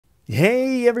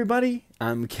Hey everybody,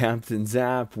 I'm Captain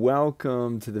Zap.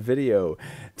 Welcome to the video.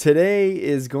 Today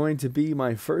is going to be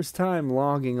my first time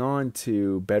logging on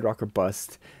to Bedrock or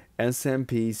Bust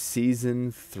SMP Season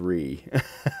 3.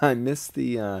 I missed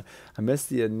the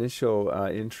initial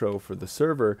intro for the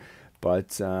server,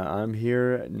 but I'm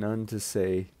here, none to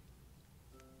say.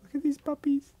 Look at these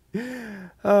puppies.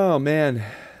 Oh man,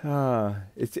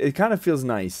 it kind of feels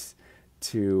nice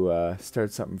to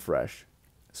start something fresh.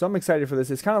 So I'm excited for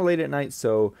this. It's kind of late at night,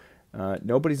 so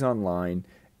nobody's online,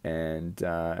 and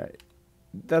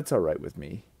that's all right with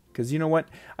me. Because you know what?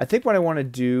 I think what I want to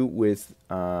do with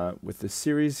the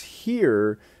series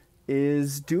here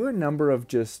is do a number of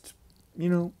just,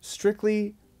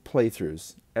 strictly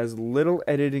playthroughs. As little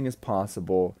editing as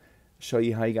possible. Show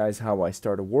you how I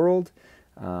start a world,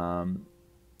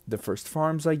 the first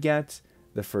farms I get,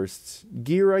 the first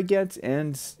gear I get,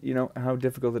 and how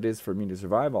difficult it is for me to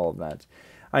survive all of that.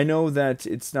 I know that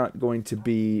it's not going to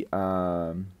be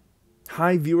high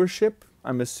viewership,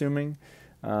 I'm assuming,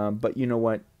 but you know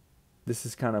what? This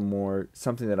is kind of more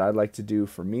something that I'd like to do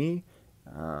for me.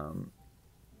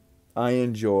 I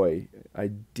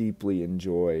deeply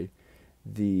enjoy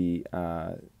the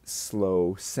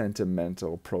slow,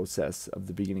 sentimental process of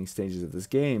the beginning stages of this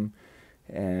game,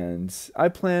 and I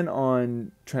plan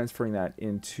on transferring that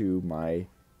into my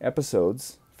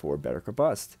episodes for Bedrock or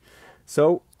Bust.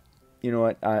 So, you know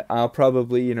what, I'll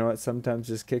probably, sometimes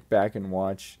just kick back and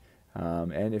watch.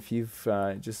 And if you've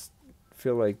just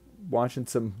feel like watching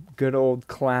some good old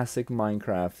classic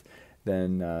Minecraft,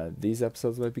 then these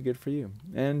episodes might be good for you.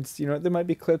 And, there might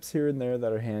be clips here and there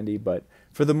that are handy, but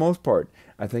for the most part,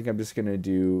 I think I'm just going to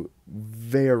do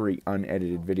very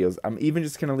unedited videos. I'm even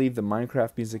just going to leave the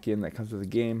Minecraft music in that comes with the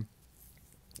game,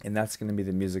 and that's going to be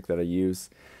the music that I use.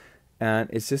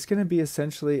 And it's just going to be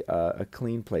essentially a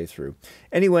clean playthrough.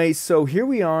 Anyway, so here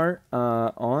we are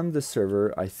on the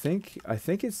server. I think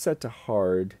it's set to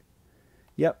hard.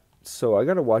 Yep. So I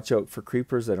got to watch out for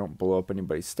creepers. I don't blow up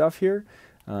anybody's stuff here.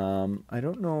 I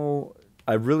don't know.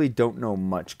 I really don't know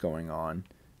much going on.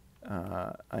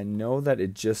 I know that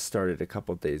it just started a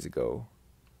couple days ago.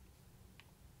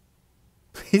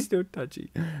 Please don't touch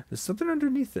it. There's something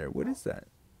underneath there. What is that?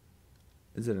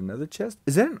 Is it another chest?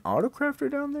 Is that an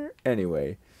autocrafter down there?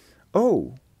 Anyway.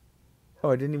 Oh,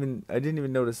 I didn't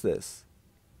even notice this.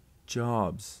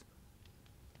 Jobs.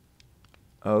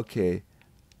 Okay.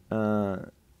 I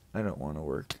don't want to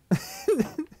work.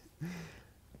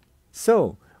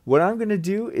 So, what I'm going to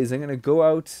do is I'm going to go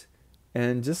out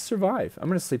and just survive. I'm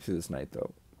going to sleep through this night,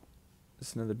 though.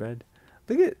 Just another bed.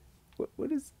 Look at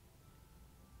what is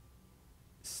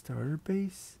starter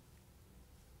base?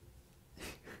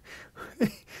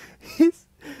 This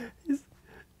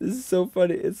is so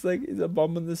funny. It's like he's a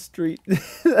bum on the street.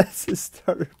 That's his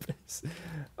starter base.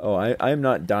 Oh, I'm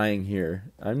not dying here.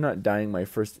 I'm not dying my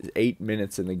first 8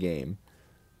 minutes in the game.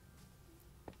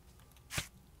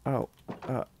 Oh,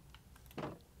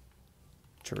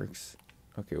 jerks.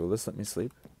 Okay, well, let's let me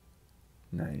sleep.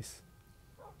 Nice.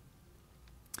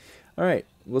 All right,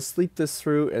 we'll sleep this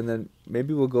through, and then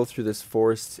maybe we'll go through this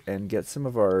forest and get some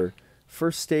of our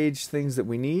first stage things that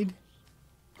we need.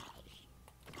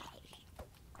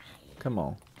 Come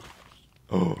on.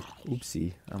 Oh,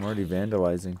 oopsie. I'm already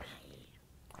vandalizing.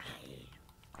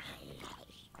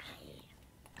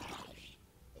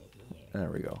 There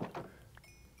we go.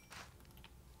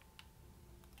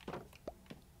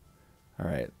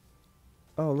 Alright.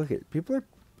 Oh, look at people are...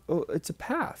 Oh, it's a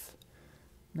path.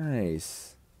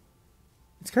 Nice.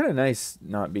 It's kind of nice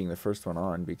not being the first one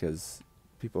on because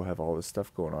people have all this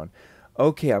stuff going on.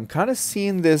 Okay, I'm kind of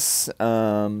seeing this...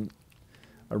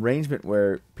 arrangement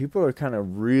where people are kind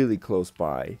of really close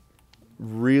by,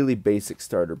 really basic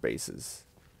starter bases.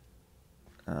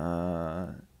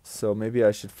 So maybe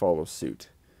I should follow suit.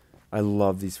 I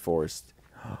love these forests.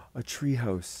 A tree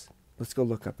house. Let's go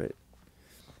look up it.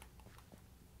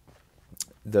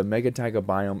 The Mega Taiga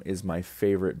biome is my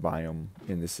favorite biome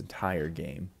in this entire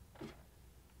game.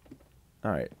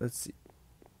 All right, let's see.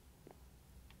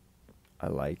 I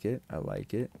like it. I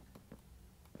like it.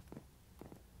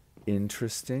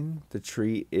 Interesting. The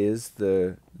tree is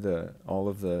the all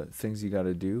of the things you got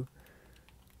to do.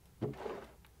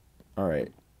 All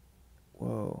right.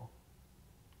 Whoa.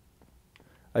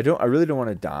 I really don't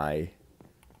want to die.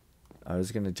 I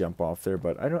was going to jump off there,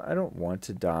 but I don't want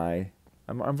to die.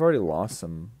 I've already lost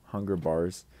some hunger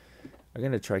bars. I'm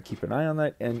going to try to keep an eye on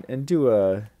that and do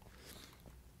a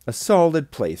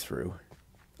solid playthrough.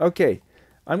 Okay.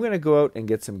 I'm going to go out and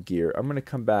get some gear. I'm going to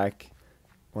come back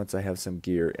once I have some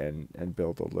gear and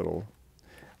build a little,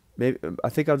 maybe I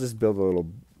think I'll just build a little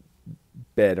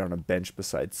bed on a bench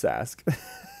beside Sask.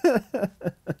 That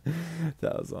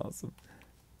was awesome.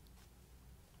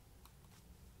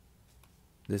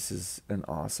 This is an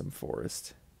awesome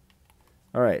forest.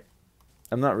 All right.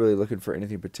 I'm not really looking for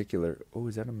anything particular. Oh,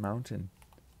 is that a mountain?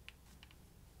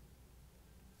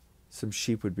 Some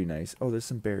sheep would be nice. Oh, there's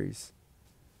some berries.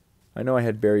 I know I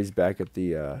had berries back at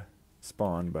the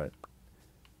spawn, but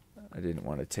I didn't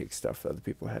want to take stuff that other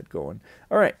people had going.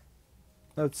 All right.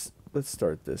 Let's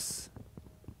start this.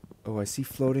 Oh, I see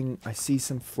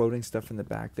some floating stuff in the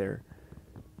back there.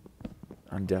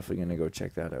 I'm definitely going to go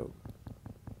check that out.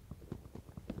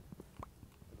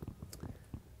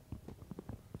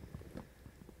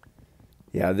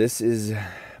 Yeah, this is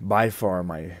by far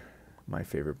my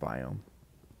favorite biome.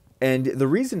 And the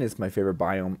reason it's my favorite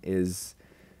biome is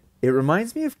it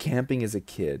reminds me of camping as a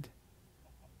kid.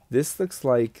 This looks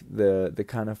like the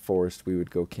kind of forest we would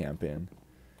go camp in.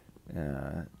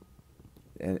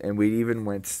 And we even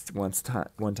went one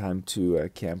time to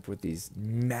camp with these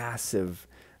massive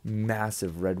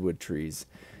redwood trees.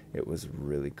 It was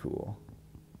really cool.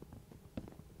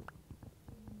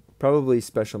 Probably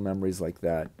special memories like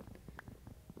that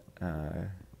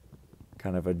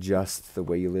kind of adjust the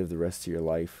way you live the rest of your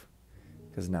life,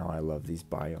 because now I love these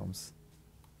biomes.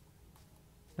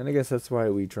 And I guess that's why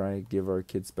we try to give our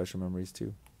kids special memories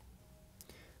too.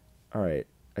 Alright,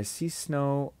 I see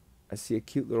snow. I see a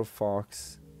cute little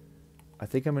fox. I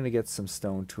think I'm going to get some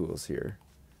stone tools here.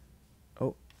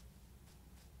 Oh.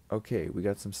 Okay, we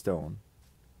got some stone.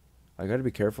 I got to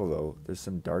be careful though. There's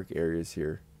some dark areas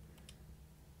here.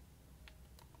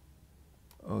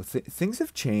 Oh, things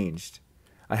have changed.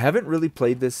 I haven't really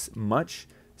played this much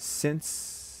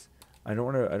since I don't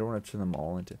want to turn them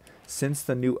all into since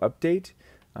the new update.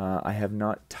 I have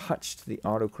not touched the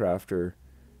autocrafter.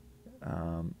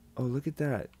 Oh, look at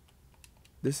that.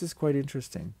 This is quite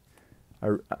interesting.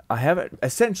 I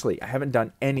haven't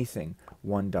done anything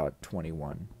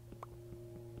 1.21.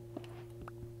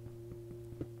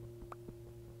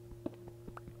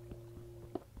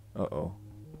 Uh-oh.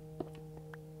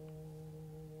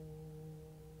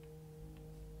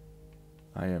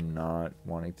 I am not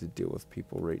wanting to deal with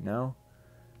people right now.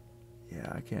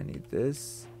 Yeah, I can't need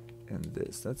this and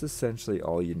this. That's essentially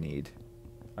all you need.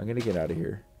 I'm going to get out of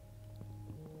here.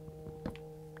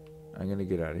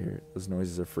 Those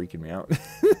noises are freaking me out.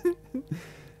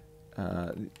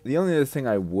 The only other thing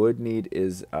I would need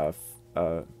is a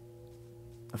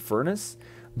furnace,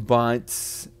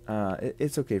 but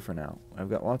it's okay for now. I've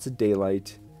got lots of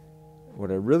daylight.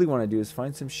 What I really want to do is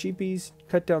find some sheepies,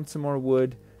 cut down some more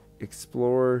wood,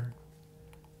 explore.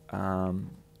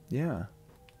 Yeah.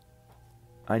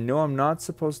 I know I'm not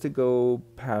supposed to go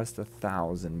past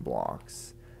 1,000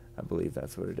 blocks. I believe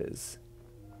that's what it is.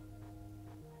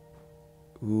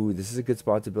 Ooh, this is a good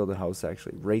spot to build a house,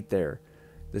 actually. Right there.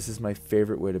 This is my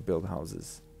favorite way to build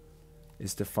houses.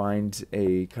 Is to find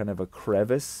a kind of a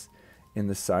crevice in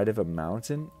the side of a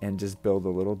mountain and just build a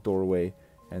little doorway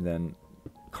and then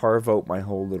carve out my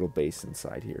whole little base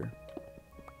inside here.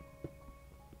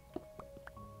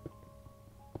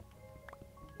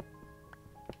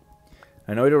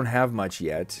 I know I don't have much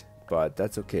yet, but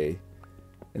that's okay.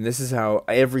 And this is how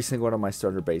every single one of my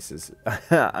starter bases.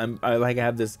 I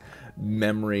have this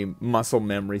muscle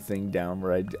memory thing down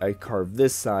where I carve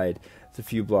this side a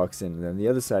few blocks in, and then the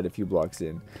other side a few blocks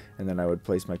in, and then I would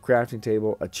place my crafting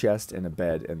table, a chest, and a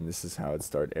bed, and this is how I'd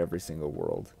start every single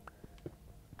world.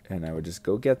 And I would just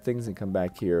go get things and come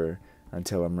back here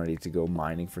until I'm ready to go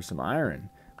mining for some iron.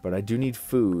 But I do need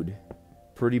food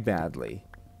pretty badly.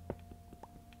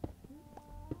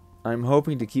 I'm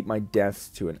hoping to keep my deaths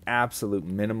to an absolute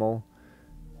minimal.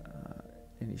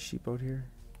 Any sheep out here?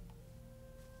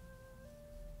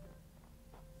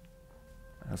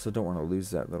 I also don't want to lose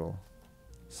that little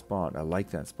spot. I like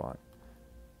that spot.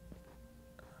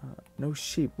 No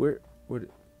sheep. Where would?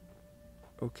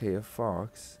 Okay, a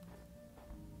fox.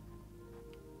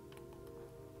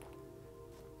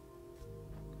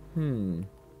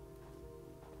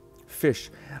 Fish.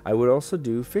 I would also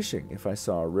do fishing if I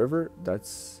saw a river.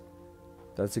 That's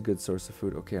a good source of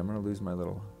food. Okay, I'm gonna lose my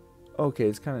little. Okay,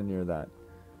 it's kind of near that.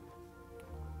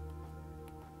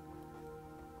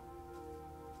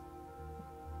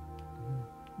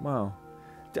 Wow.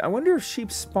 I wonder if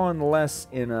sheep spawn less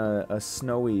in a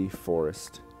snowy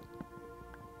forest.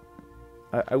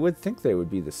 I would think they would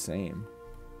be the same.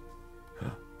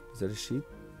 Is that a sheep?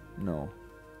 No.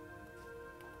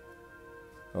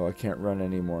 Oh, I can't run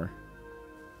anymore.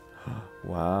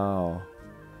 Wow.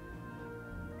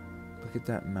 Look at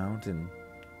that mountain.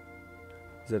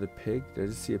 Is that a pig? Did I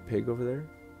just see a pig over there?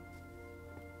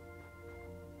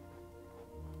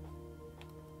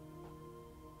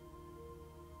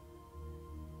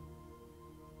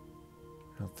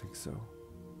 think so.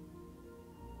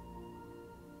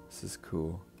 This is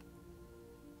cool.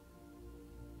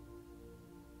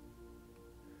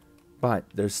 But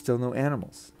there's still no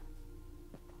animals.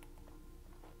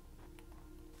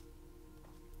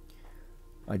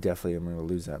 I definitely am going to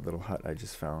lose that little hut I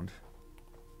just found.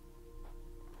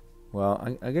 Well,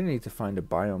 I'm going to need to find a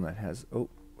biome that has... Oh,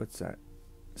 what's that?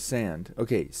 Sand.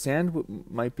 Okay, sand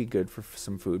might be good for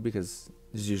some food because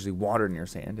there's usually water near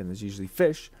sand and there's usually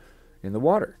fish in the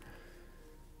water.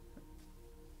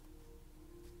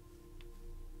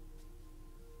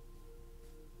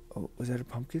 Oh, was that a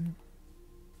pumpkin?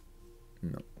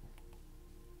 No.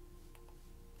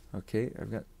 Okay,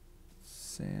 I've got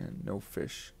sand, no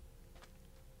fish.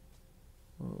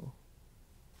 Whoa.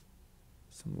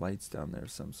 Some lights down there of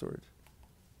some sort.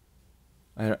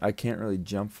 I can't really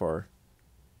jump far.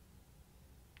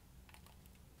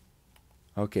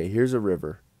 Okay, here's a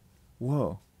river.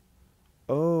 Whoa.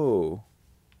 Oh.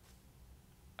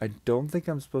 I don't think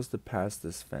I'm supposed to pass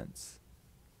this fence,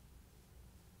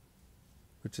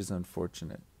 which is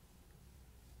unfortunate.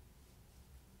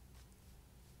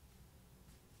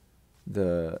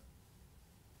 The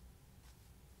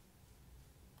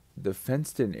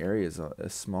fenced-in area is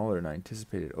smaller than I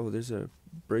anticipated. Oh, there's a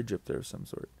bridge up there of some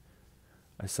sort.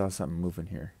 I saw something moving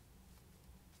here.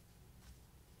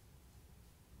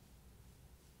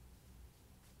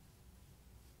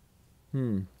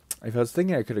 If I was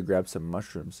thinking I could have grabbed some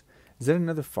mushrooms. Is that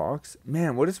another fox?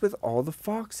 Man, what is with all the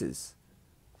foxes?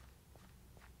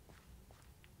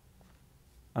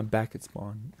 I'm back at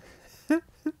spawn.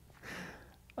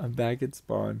 I'm back at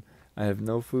spawn. I have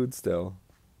no food still.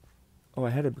 Oh, I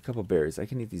had a couple berries. I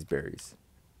can eat these berries.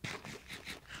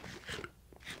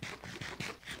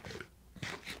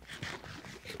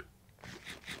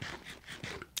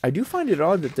 I do find it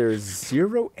odd that there's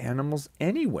 0 animals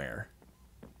anywhere.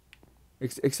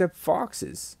 Except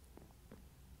foxes.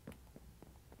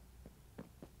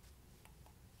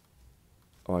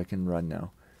 Oh, I can run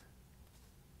now.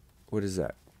 What is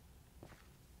that?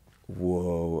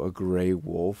 Whoa, a gray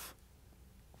wolf.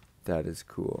 That is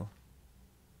cool.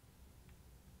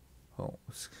 Oh,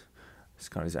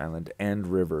 Scotty's Island and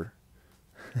river.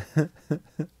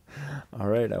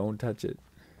 Alright, I won't touch it.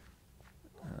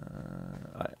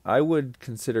 I would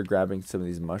consider grabbing some of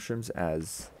these mushrooms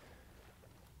as...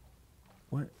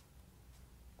 What?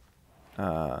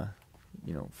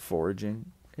 You know,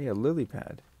 foraging. Hey, a lily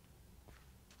pad.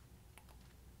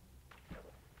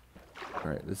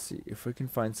 Alright, let's see. If we can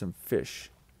find some fish,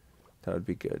 that would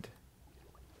be good.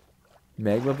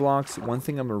 Magma blocks. One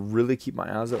thing I'm going to really keep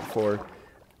my eyes out for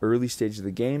early stage of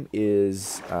the game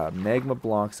is magma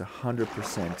blocks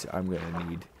 100% I'm going to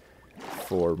need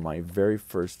for my very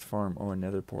first farm. Oh,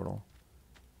 another portal.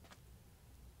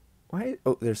 Why?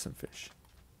 Oh, there's some fish.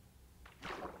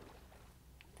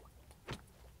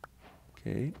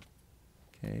 Okay.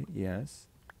 Okay, yes.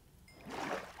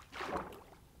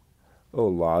 Oh,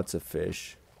 lots of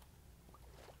fish.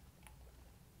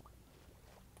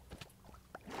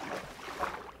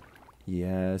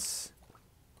 Yes.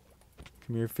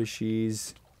 Come here,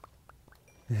 fishies.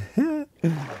 It's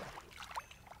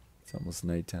almost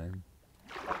nighttime.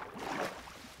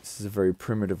 This is a very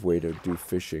primitive way to do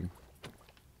fishing.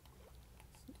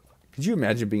 Could you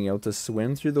imagine being able to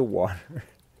swim through the water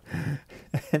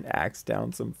and axe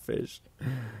down some fish?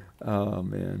 Oh,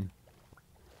 man.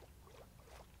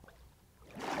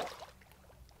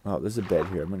 Oh, there's a bed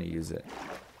here. I'm going to use it.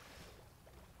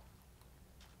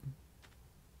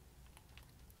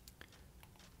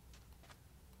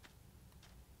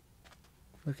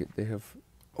 Look at, they have...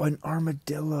 Oh, an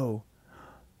armadillo.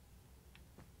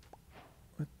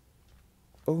 What?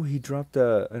 Oh, he dropped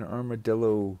an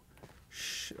armadillo...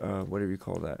 whatever you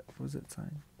call that. What was that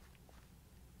sign?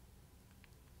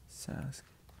 Sask.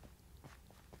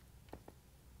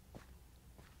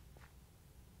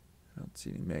 I don't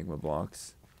see any magma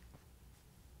blocks.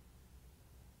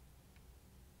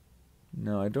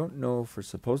 No, I don't know if we're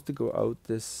supposed to go out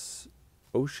this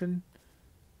ocean.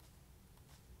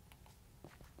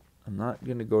 I'm not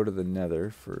going to go to the nether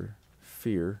for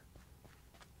fear.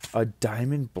 A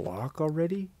diamond block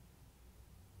already?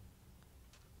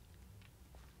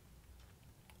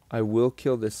 I will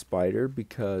kill this spider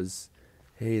because,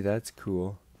 hey, that's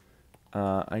cool.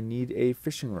 I need a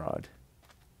fishing rod.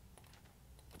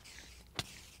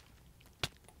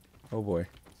 Oh boy.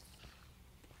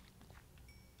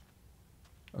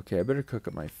 Okay, I better cook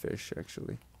up my fish,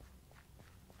 actually.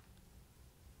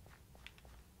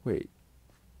 Wait.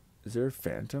 Is there a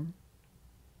phantom?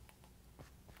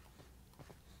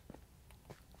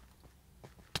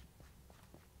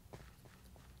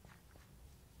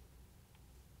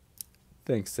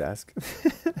 Thanks, Sask.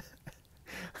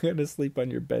 I'm gonna sleep on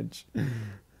your bench.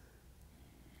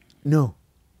 No.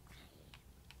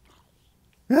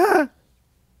 Ah!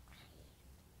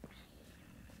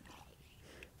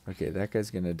 Okay, that guy's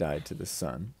gonna die to the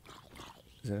sun.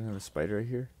 Is that another spider right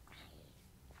here?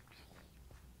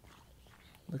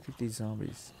 Look at these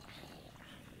zombies.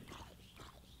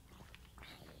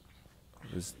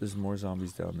 There's more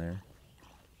zombies down there.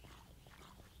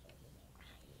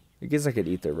 I guess I could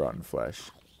eat their rotten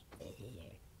flesh.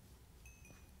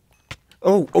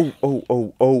 Oh, oh, oh,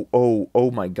 oh, oh, oh, oh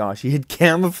my gosh. He had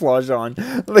camouflage on.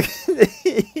 Look,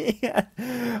 he had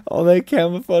all that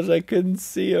camouflage, I couldn't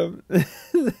see him.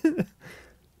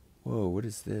 Whoa, what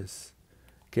is this?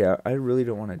 Okay, I really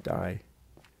don't want to die.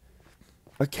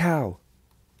 A cow.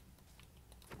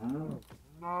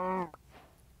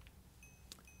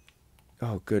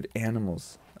 Oh, good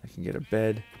animals. I can get a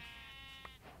bed.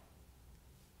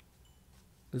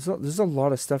 There's a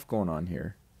lot of stuff going on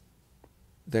here.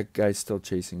 That guy's still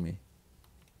chasing me.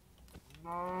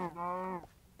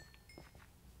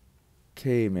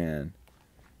 Okay, man.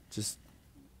 Just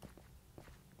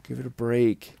give it a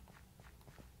break.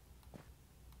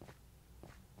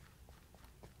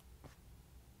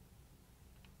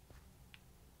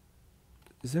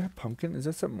 Is that a pumpkin? Is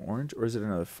that something orange? Or is it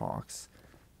another fox?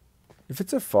 If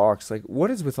it's a fox, like, what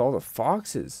is with all the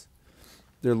foxes?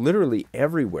 They're literally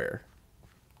everywhere.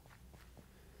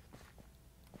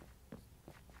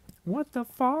 What the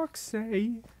fox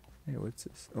say? Hey, what's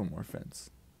this? Oh, more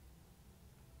fence.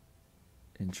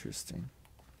 Interesting.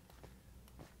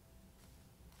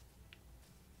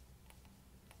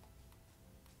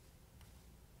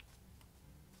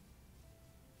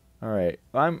 All right,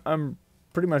 I'm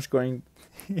pretty much going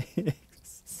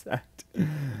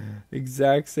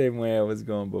exact same way I was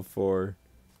going before.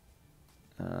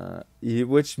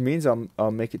 Which means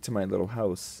I'll make it to my little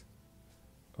house.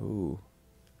 Ooh.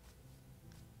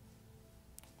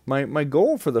 My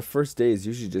goal for the first day is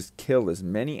usually just kill as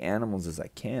many animals as I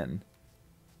can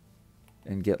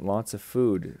and get lots of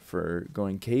food for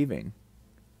going caving.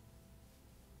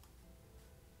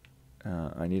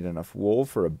 I need enough wool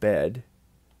for a bed.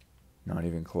 Not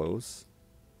even close.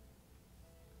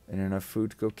 And enough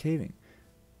food to go caving.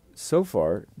 So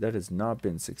far, that has not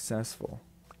been successful.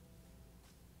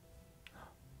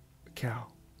 A cow.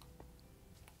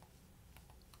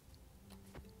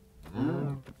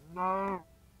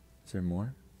 Is there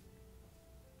more?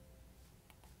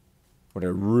 What I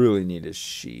really need is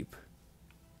sheep.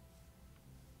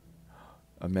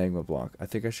 A magma block. I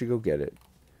think I should go get it.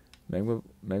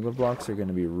 Magma blocks are going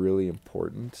to be really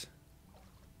important.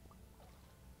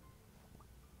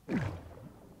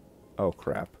 Oh,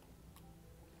 crap.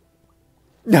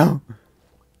 No!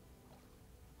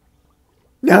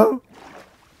 No!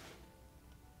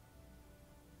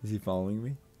 Is he following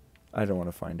me? I don't want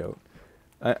to find out.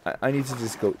 I need to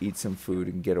just go eat some food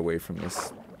and get away from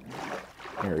this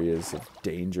areas of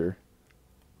danger.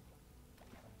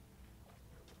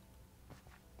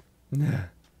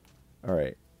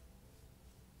 Alright.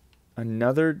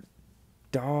 Another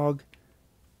dog.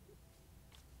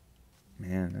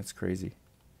 Man, that's crazy.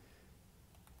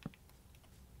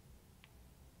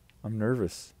 I'm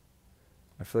nervous.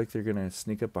 I feel like they're gonna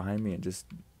sneak up behind me and just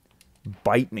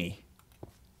bite me.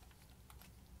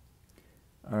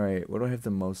 Alright, what do I have the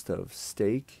most of?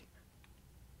 Steak?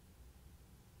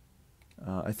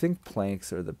 I think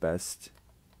planks are the best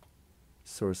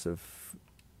source of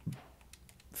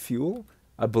fuel.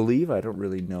 I believe. I don't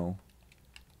really know.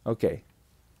 Okay.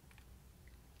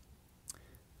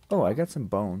 Oh, I got some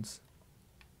bones.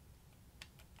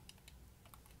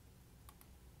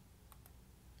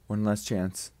 One last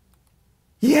chance.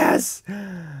 Yes!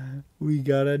 We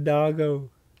got a doggo.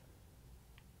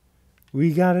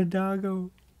 We got a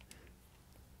doggo.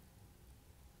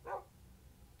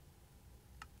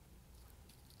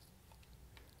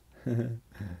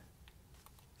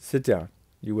 Sit down.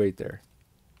 You wait there.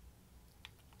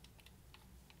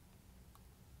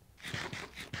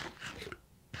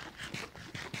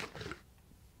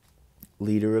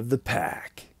 Leader of the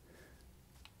pack.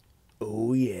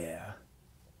 Oh yeah.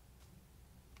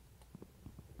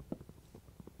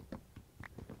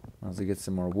 I'll have to get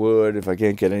some more wood if I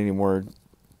can't get any more.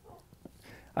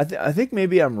 I think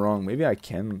maybe I'm wrong. Maybe I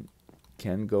can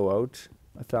go out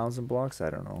 1,000 blocks. I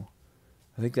don't know.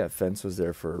 I think that fence was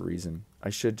there for a reason. I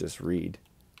should just read.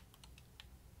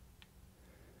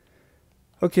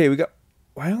 Okay, we got...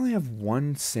 I only have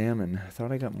one salmon. I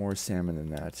thought I got more salmon than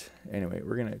that. Anyway,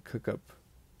 we're going to cook up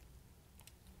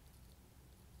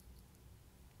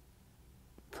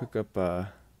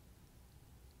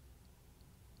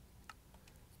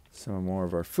some more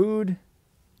of our food.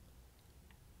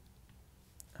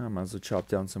 I might as well chop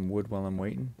down some wood while I'm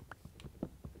waiting.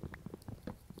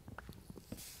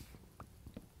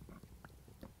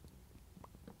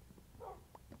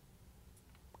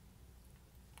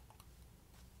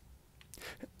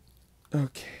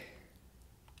 Okay.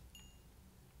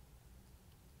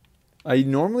 I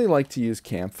normally like to use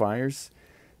campfires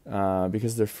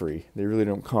because they're free. They really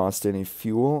don't cost any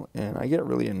fuel, and I get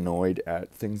really annoyed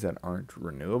at things that aren't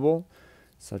renewable,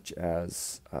 such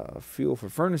as fuel for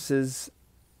furnaces,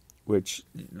 which,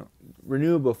 you know,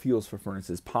 renewable fuels for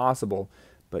furnaces possible,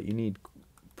 but you need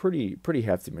pretty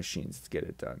hefty machines to get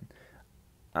it done.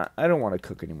 I don't want to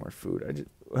cook any more food.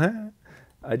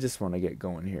 I just want to get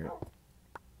going here.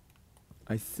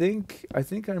 I think I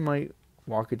might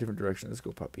walk a different direction. Let's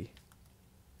go, puppy.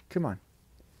 Come on.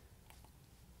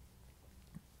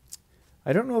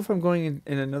 I don't know if I'm going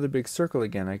in another big circle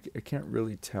again. I can't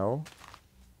really tell.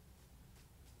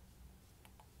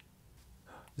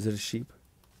 Is it a sheep?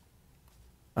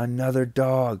 Another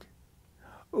dog.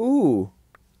 Ooh.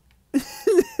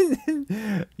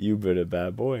 You've been a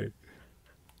bad boy.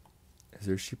 Is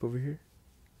there a sheep over here?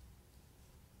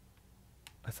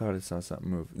 I thought I saw something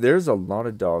move. There's a lot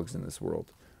of dogs in this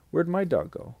world. Where'd my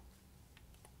dog go?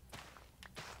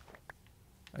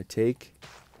 I take.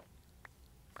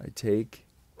 I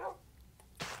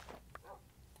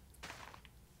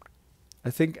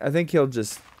think he'll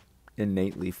just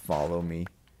innately follow me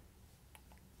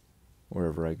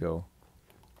wherever I go.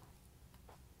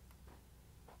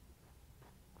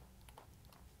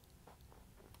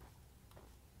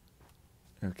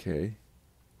 Okay.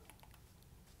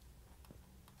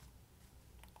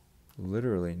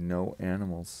 Literally no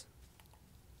animals.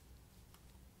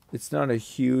 It's not a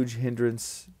huge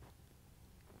hindrance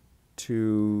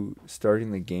to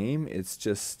starting the game. It's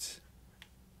just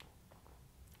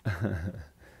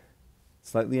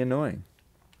slightly annoying.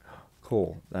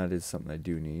 Coal, that is something I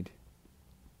do need.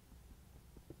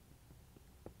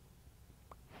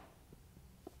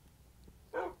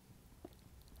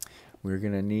 We're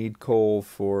going to need coal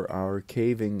for our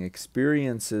caving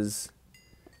experiences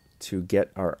to get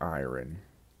our iron.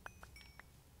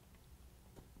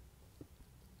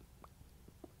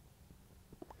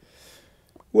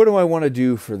 What do I want to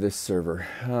do for this server?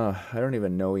 I don't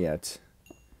even know yet.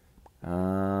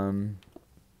 I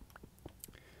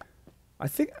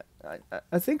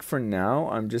think for now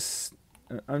I'm just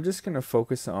gonna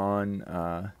focus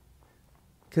on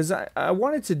because I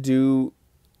wanted to do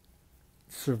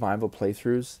survival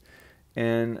playthroughs,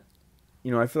 and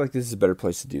you know, I feel like this is a better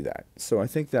place to do that. So I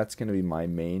think that's going to be my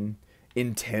main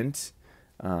intent.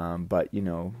 But you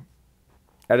know,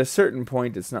 at a certain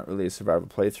point, it's not really a survival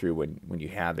playthrough when you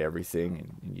have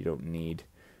everything and you don't need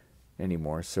any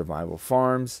more survival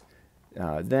farms.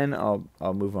 Then I'll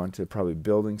move on to probably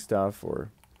building stuff or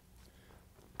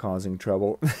causing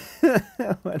trouble.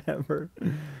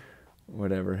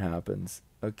 Whatever happens.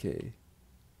 Okay.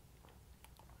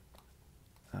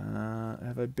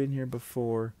 Have I been here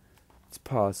before? It's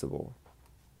possible.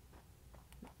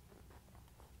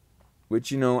 Which,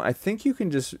 you know, I think you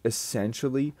can just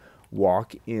essentially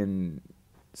walk in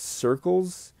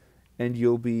circles and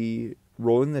you'll be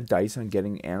rolling the dice on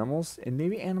getting animals. And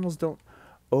maybe animals don't...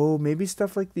 Oh, maybe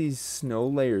stuff like these snow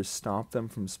layers stop them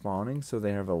from spawning, so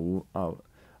they have a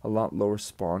lot lower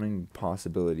spawning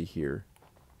possibility here.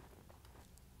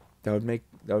 That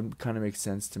would kind of make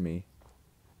sense to me.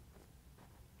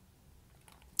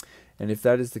 And if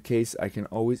that is the case, I can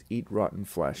always eat rotten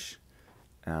flesh,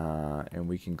 and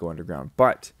we can go underground.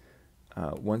 But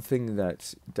one thing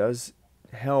that does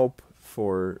help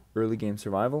for early game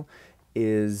survival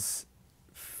is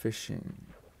fishing.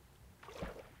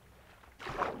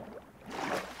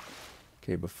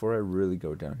 Okay, before I really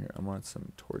go down here, I want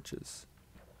some torches.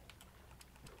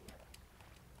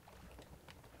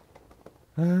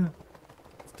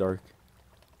 It's dark.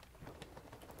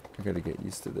 I gotta get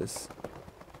used to this.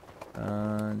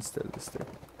 Instead of this there.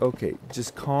 Okay,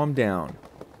 just calm down.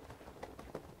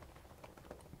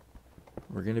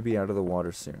 We're gonna be out of the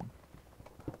water soon.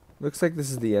 Looks like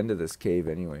this is the end of this cave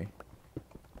anyway.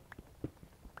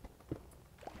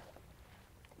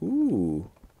 Ooh.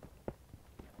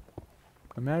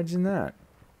 Imagine that.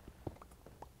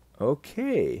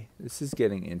 Okay, this is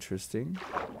getting interesting.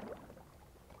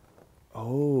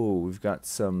 Oh, we've got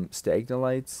some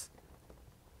stagnolites.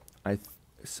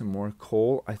 Some more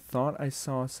coal. I thought I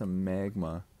saw some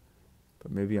magma,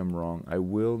 but maybe I'm wrong. I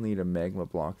will need a magma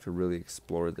block to really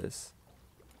explore this.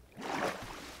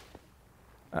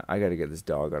 I gotta get this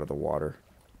dog out of the water.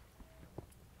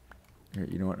 Here,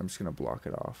 you know what? I'm just gonna block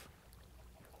it off.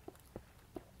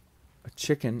 A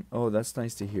chicken. Oh, that's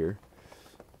nice to hear.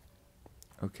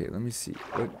 Okay, let me see.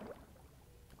 What?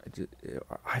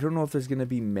 I don't know if there's going to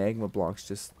be magma blocks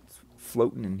just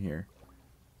floating in here.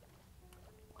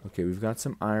 Okay, we've got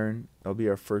some iron. That'll be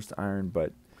our first iron,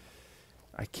 but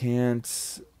I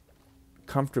can't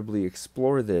comfortably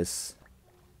explore this.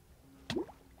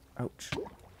 Ouch.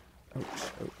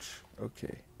 Ouch, ouch.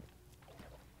 Okay.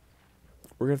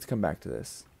 We're going to have to come back to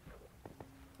this.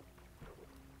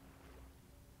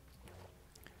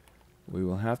 We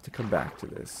will have to come back to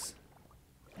this.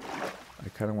 I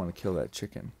kind of want to kill that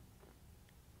chicken.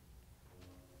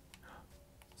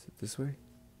 Is it this way?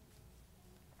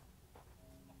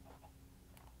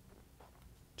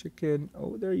 Chicken.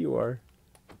 Oh, there you are.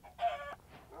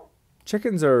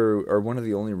 Chickens are one of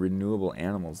the only renewable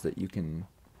animals that you can...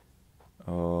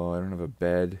 Oh, I don't have a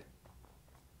bed.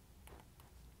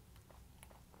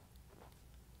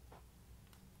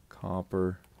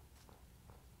 Copper.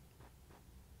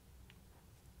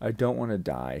 I don't want to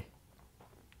die.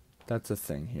 That's a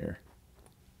thing here.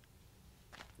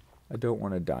 I don't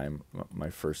want to die my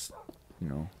first,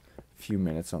 few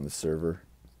minutes on the server.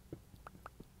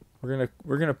 We're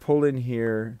gonna pull in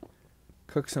here,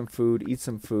 cook some food, eat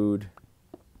some food.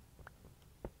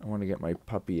 I want to get my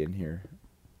puppy in here.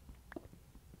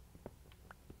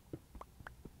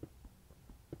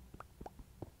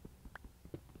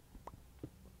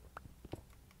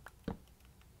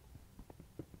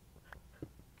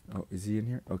 Oh, is he in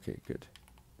here? Okay, good.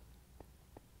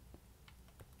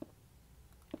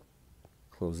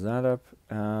 Close that up,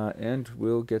 and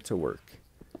we'll get to work.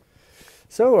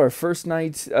 So our first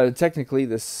night, technically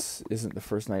this isn't the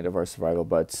first night of our survival,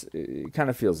 but it kind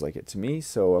of feels like it to me.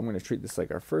 So I'm going to treat this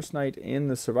like our first night in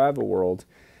the survival world.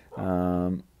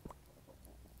 Oh.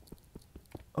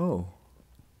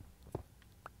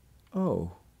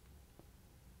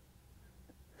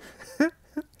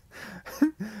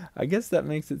 I guess that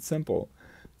makes it simple.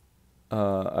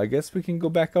 I guess we can go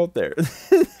back out there.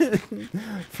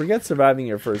 Forget surviving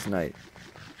your first night.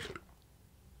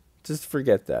 Just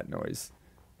forget that noise.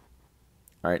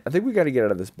 Alright, I think we got to get out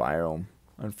of this biome.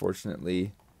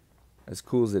 Unfortunately, as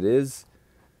cool as it is,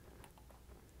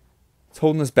 it's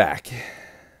holding us back.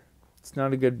 It's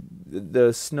not a good...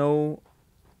 The snow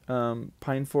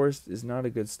pine forest is not a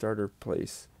good starter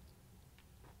place.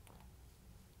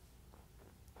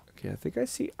 Okay, I think I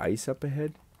see ice up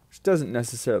ahead, which doesn't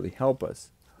necessarily help us.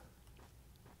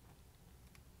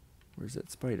 Where's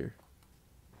that spider?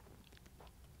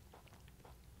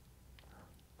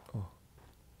 Oh.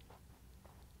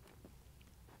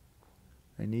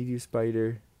 I need you,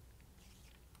 spider.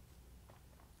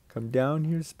 Come down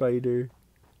here, spider.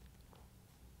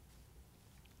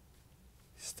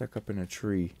 He's stuck up in a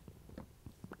tree.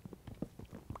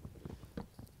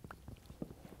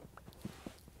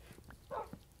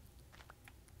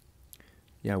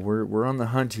 Yeah, we're on the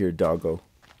hunt here, doggo.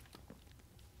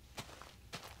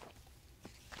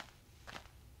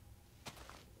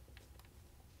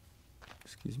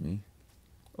 Excuse me.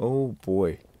 Oh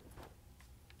boy.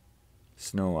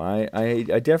 Snow. I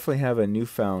definitely have a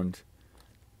newfound...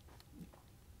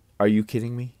 Are you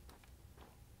kidding me?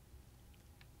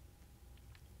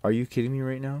 Are you kidding me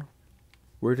right now?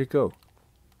 Where'd it go?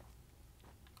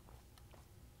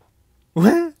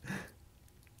 What?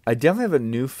 I definitely have a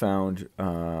newfound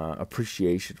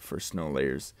appreciation for snow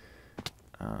layers.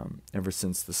 Ever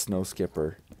since the snow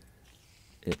skipper.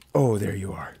 Oh, there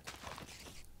you are.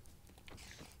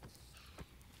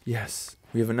 Yes,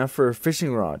 we have enough for a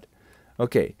fishing rod.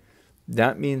 Okay,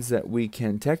 that means that we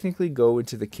can technically go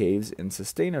into the caves and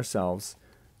sustain ourselves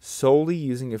solely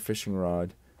using a fishing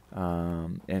rod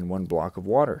and 1 block of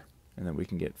water. And then we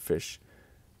can get fish,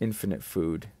 infinite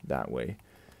food that way.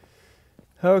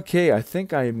 Okay, I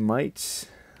think I might...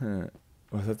 oh,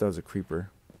 I thought that was a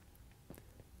creeper.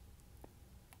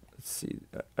 Let's see.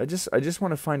 I just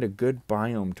want to find a good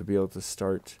biome to be able to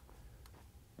start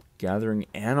gathering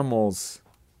animals.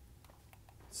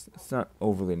 It's not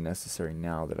overly necessary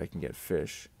now that I can get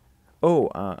fish.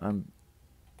 Oh,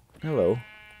 hello.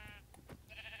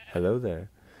 Hello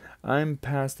there. I'm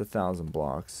past 1,000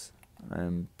 blocks.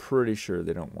 I'm pretty sure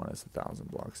they don't want us 1,000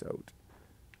 blocks out.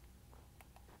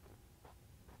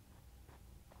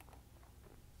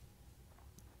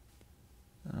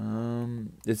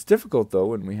 It's difficult though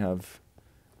when we have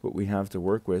what we have to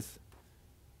work with.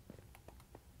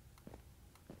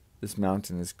 This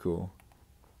mountain is cool.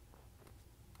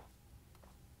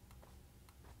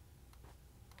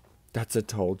 That's a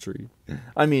tall tree.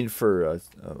 I mean, for a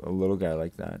little guy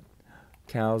like that.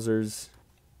 Cowsers.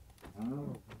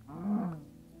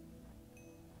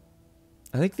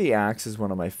 I think the axe is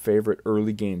one of my favorite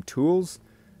early game tools,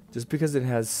 just because it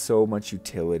has so much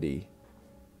utility.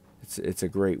 It's a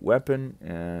great weapon,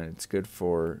 and it's good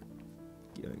for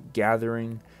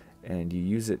gathering, and you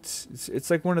use it. It's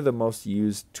like one of the most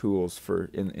used tools for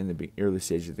in the early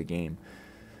stage of the game.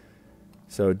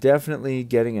 So definitely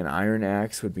getting an iron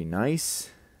axe would be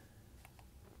nice.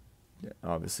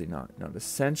 Obviously not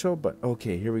essential, but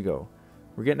okay, here we go.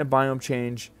 We're getting a biome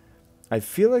change. I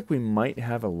feel like we might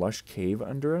have a lush cave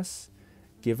under us,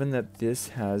 given that this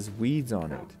has weeds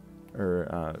on it,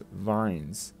 or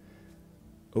vines.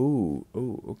 Oh,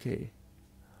 okay.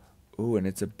 Oh, and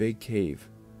it's a big cave.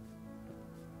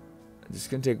 I'm just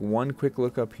going to take one quick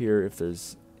look up here if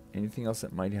there's anything else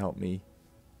that might help me.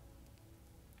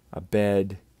 A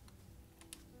bed.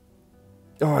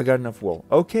 Oh, I got enough wool.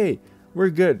 Okay, we're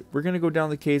good. We're going to go down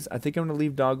the caves. I think I'm going to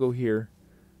leave Doggo here.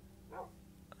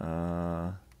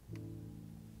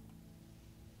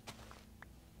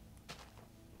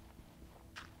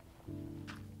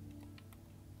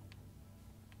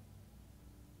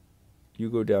 You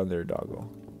go down there, Doggo.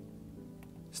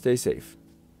 Stay safe.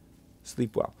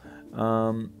 Sleep well.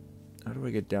 How do I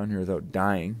get down here without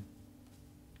dying?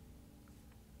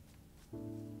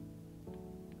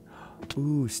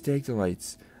 Ooh,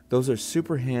 stalactites. Those are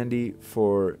super handy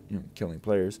for killing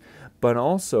players, but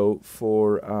also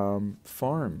for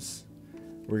farms.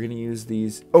 We're gonna use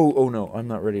these. Oh no, I'm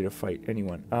not ready to fight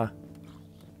anyone.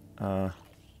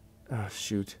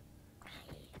 Shoot.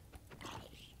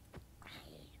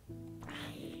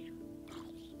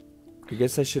 I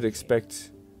guess I should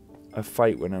expect a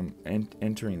fight when I'm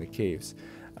entering the caves.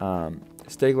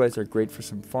 Stalactites are great for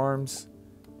some farms.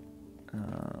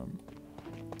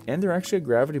 And they're actually a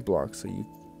gravity block, so you...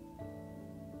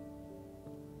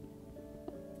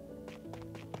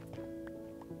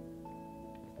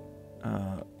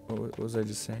 what was I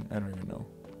just saying? I don't even know.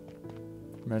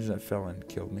 Imagine that fell and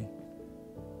killed me.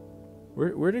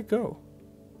 Where'd it go?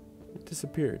 It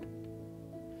disappeared.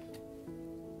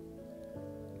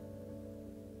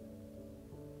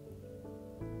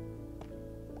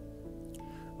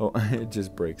 Oh, it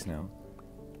just breaks now.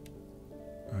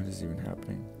 What is even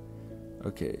happening?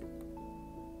 Okay.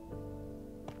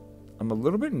 I'm a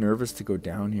little bit nervous to go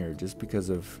down here just because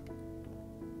of...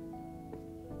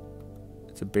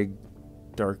 It's a big,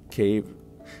 dark cave,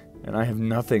 and I have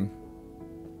nothing.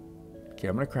 Okay,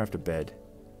 I'm gonna craft a bed.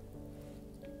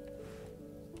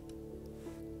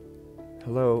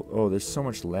 Hello? Oh, there's so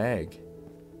much lag.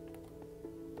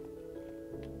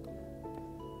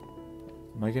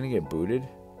 Am I gonna get booted?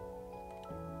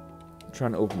 I'm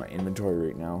trying to open my inventory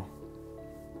right now.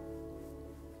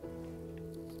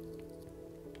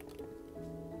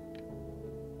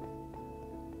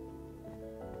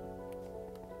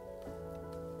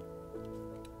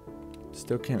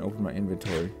 Still can't open my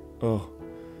inventory. Oh.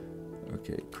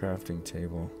 Okay, crafting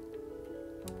table.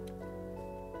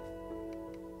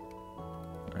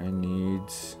 I need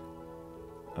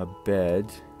a bed.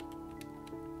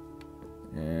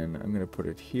 And I'm gonna put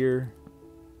it here.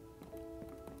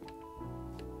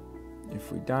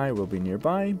 If we die, we'll be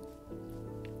nearby.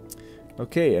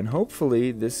 Okay, and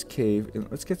hopefully this cave...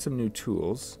 Let's get some new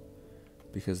tools,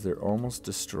 because they're almost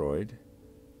destroyed.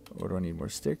 What do I need? More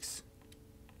sticks?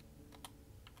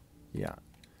 Yeah.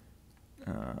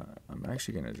 I'm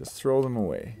actually going to just throw them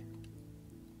away.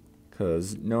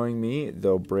 Because knowing me,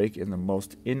 they'll break in the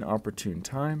most inopportune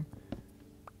time.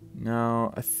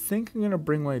 Now, I think I'm going to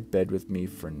bring my bed with me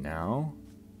for now.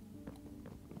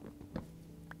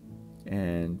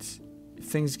 And if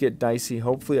things get dicey,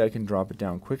 hopefully I can drop it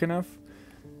down quick enough.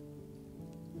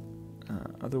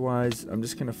 Otherwise, I'm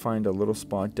just going to find a little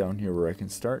spot down here where I can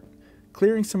start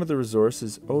clearing some of the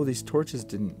resources. Oh, these torches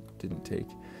didn't take.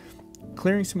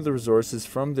 Clearing some of the resources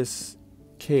from this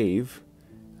cave.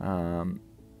 I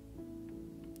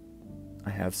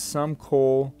have some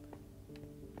coal.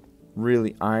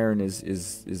 Really, iron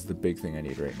is the big thing I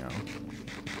need right now.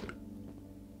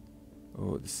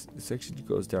 Oh, this actually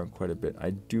goes down quite a bit.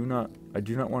 I do not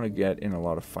want to get in a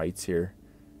lot of fights here.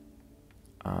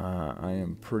 I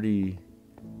am pretty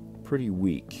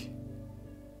weak.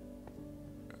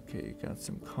 Okay, got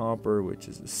some copper, which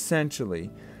is essentially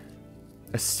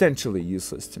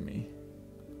useless to me.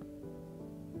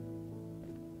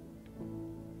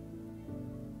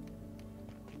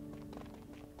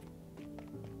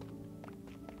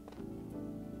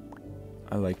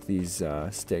 I like these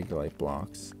stalactite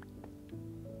blocks.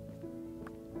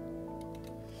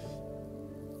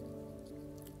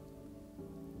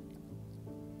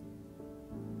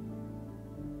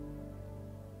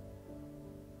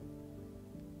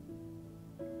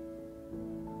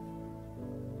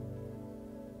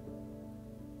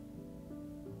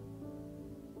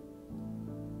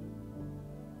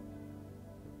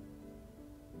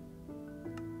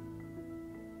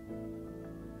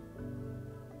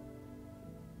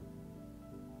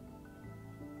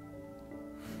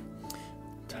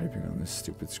 typing on this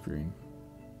stupid screen.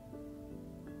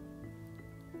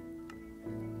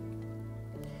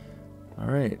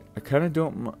 Alright, I kind of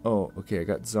don't... Oh, okay, I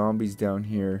got zombies down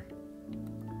here.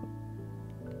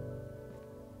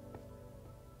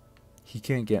 He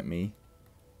can't get me.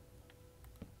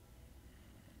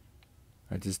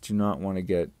 I just do not want to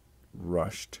get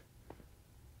rushed.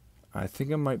 I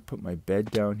think I might put my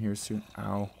bed down here soon.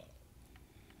 Ow.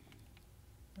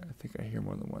 I think I hear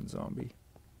more than one zombie.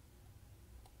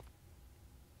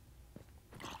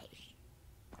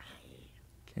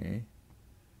 Okay.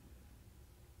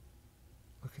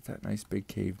 Look at that nice big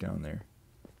cave down there.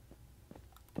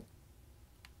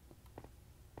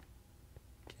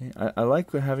 Okay, I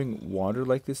like having water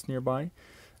like this nearby,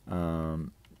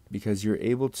 because you're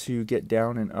able to get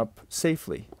down and up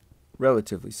safely,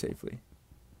 relatively safely.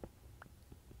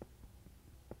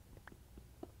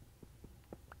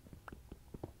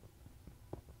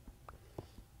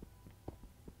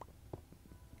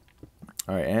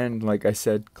 Alright, and like I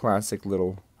said, classic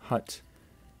little hut.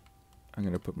 I'm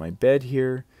going to put my bed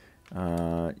here.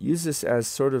 Use this as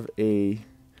sort of a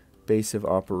base of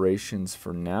operations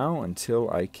for now until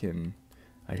I can...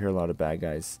 I hear a lot of bad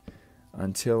guys.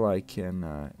 Until I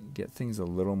can get things a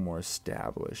little more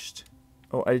established.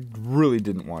 Oh, I really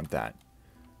didn't want that.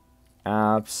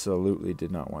 Absolutely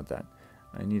did not want that.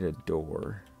 I need a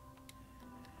door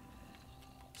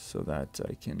so that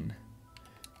I can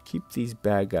keep these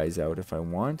bad guys out if I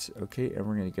want. Okay, and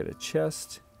we're going to get a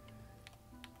chest.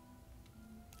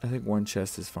 I think one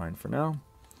chest is fine for now.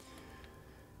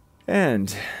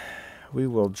 And we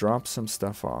will drop some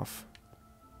stuff off.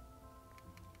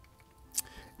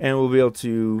 And we'll be able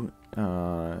to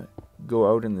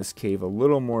go out in this cave a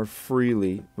little more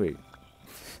freely. Wait.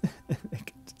 I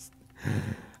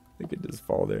could just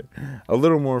fall there. A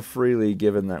little more freely,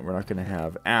 given that we're not going to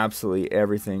have absolutely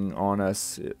everything on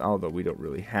us. Although we don't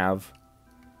really have,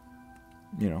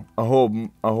 you know, a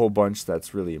whole bunch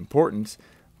that's really important.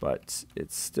 But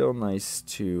it's still nice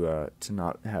to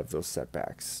not have those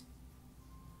setbacks.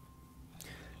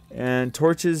 And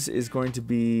torches is going to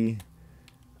be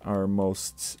our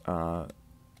most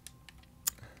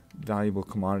valuable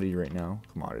commodity right now.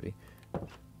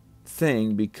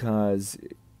 Thing, because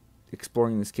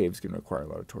exploring this cave is going to require a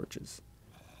lot of torches.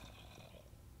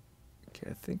 Okay,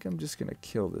 I think I'm just going to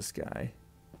kill this guy.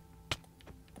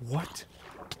 What?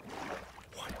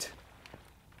 What?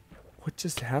 What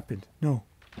just happened? No.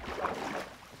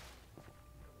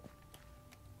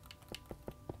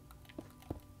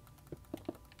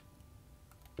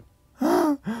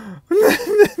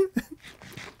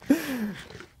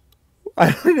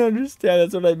 I don't understand.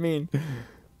 That's what I mean.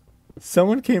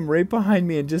 Someone came right behind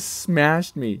me and just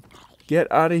smashed me.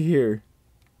 Get out of here.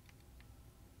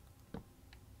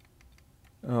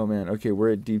 Oh man. Okay,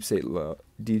 we're at deep slate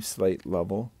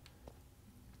level.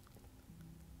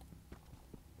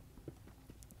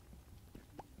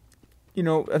 You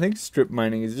know, I think strip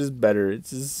mining is just better.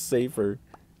 It's just safer.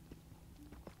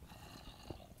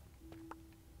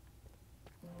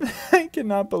 I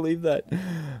cannot believe that.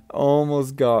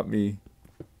 Almost got me.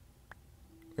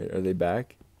 Wait, are they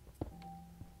back?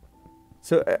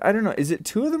 So, I don't know. Is it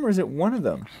two of them or is it one of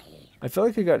them? I feel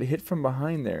like I got hit from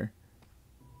behind there.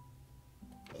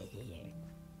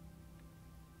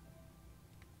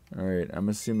 Alright, I'm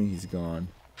assuming he's gone.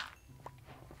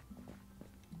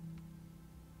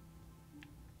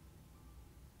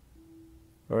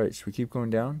 Alright, should we keep going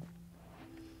down?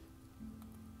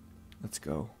 Let's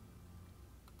go.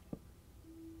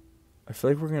 I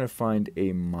feel like we're going to find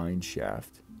a mine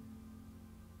shaft.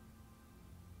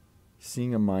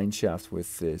 Seeing a mine shaft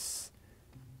with this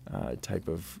type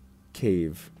of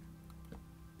cave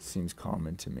seems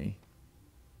common to me.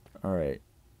 Alright.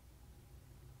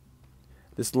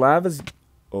 This lava's...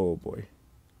 Oh boy.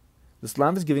 This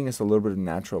lava's giving us a little bit of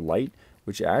natural light,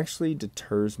 which actually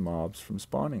deters mobs from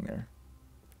spawning there.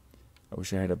 I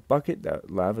wish I had a bucket.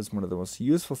 That lava is one of the most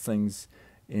useful things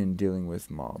in dealing with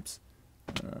mobs.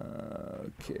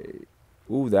 Okay.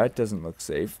 Ooh, that doesn't look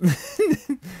safe.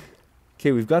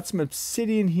 Okay, we've got some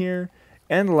obsidian here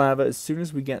and lava. As soon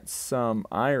as we get some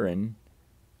iron,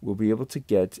 we'll be able to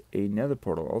get a nether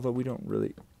portal. Although we don't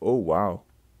really... Oh, wow.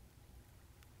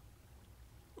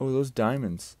 Oh, those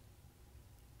diamonds.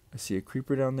 I see a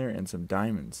creeper down there and some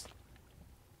diamonds.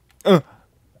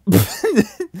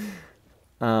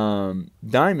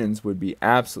 Diamonds would be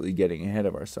absolutely getting ahead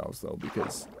of ourselves, though,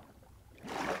 because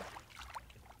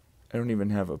I don't even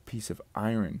have a piece of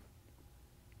iron.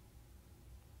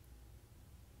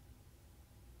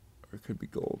 Or it could be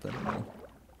gold, I don't know.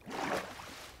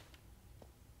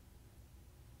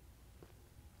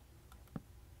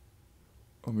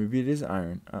 Oh, maybe it is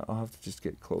iron. I'll have to just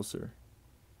get closer.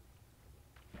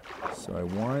 So I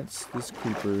want this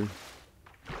creeper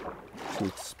to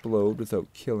explode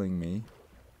without killing me.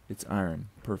 It's iron.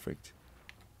 Perfect.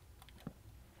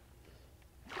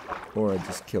 Or I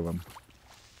just kill him.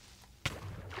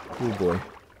 Oh boy.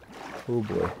 Oh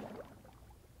boy.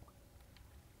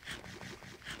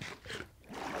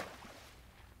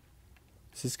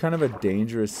 This is kind of a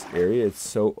dangerous area. It's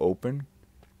so open.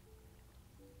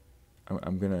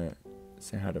 I'm gonna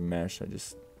say how to mesh. I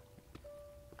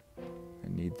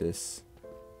need this.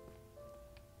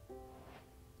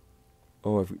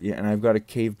 Oh, yeah, and I've got a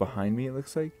cave behind me, it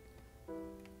looks like.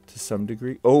 To some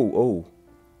degree. Oh.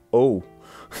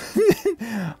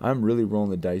 I'm really rolling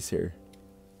the dice here.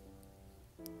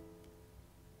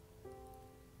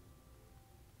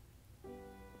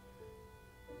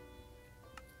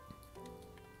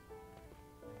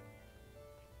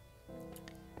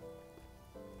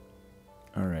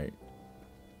 All right.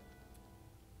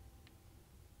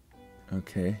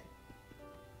 Okay.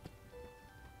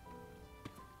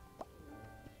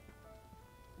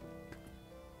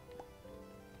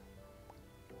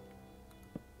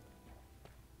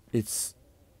 It's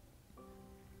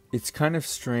kind of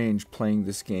strange playing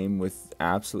this game with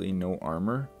absolutely no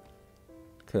armor,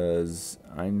 because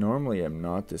I normally am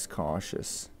not this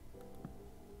cautious.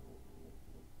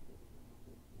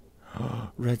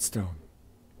 Redstone.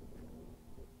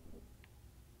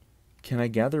 Can I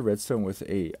gather redstone with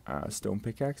a stone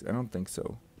pickaxe? I don't think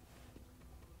so.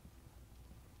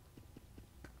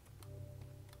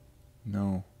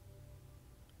 No.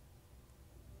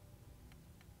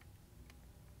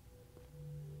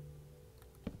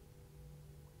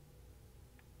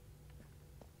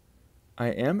 I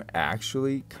am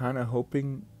actually kind of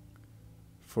hoping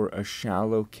for a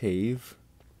shallow cave,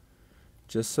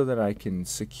 just so that I can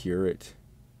secure it.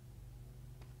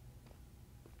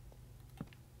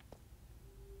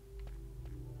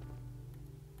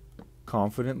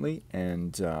 Confidently,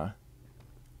 and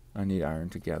I need iron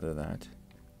to gather that.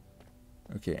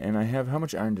 Okay, and I have, how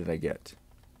much iron did I get?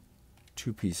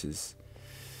 2 pieces.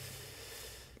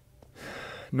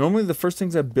 Normally the first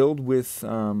things I build with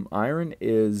iron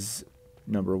is,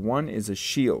 number 1 is a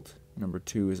shield, number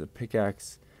 2 is a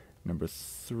pickaxe, number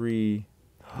 3,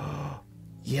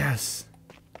 yes!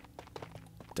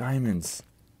 Diamonds.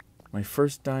 My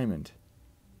first diamond.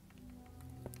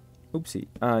 Oopsie.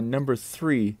 Number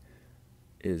 3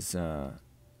 is a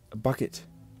bucket.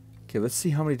 Okay, let's see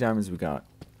how many diamonds we got.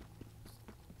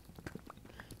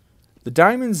 The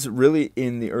diamonds really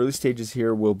in the early stages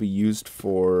here will be used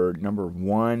for, number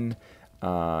 1,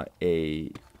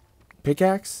 a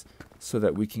pickaxe, so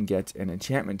that we can get an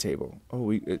enchantment table.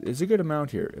 Oh, it's a good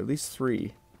amount here, at least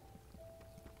 3.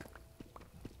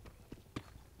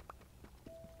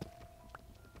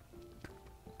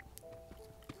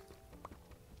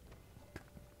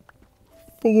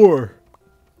 Four.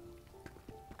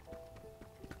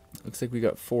 Looks like we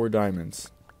got 4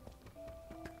 diamonds.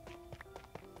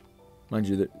 Mind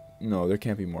you, no, there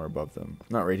can't be more above them.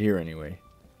 Not right here, anyway.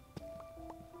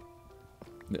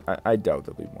 I doubt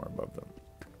there'll be more above them.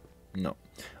 No.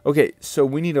 Okay, so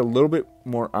we need a little bit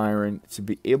more iron to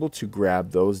be able to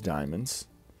grab those diamonds.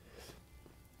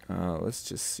 Let's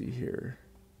just see here.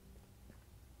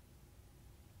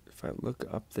 If I look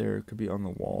up there, it could be on the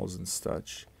walls and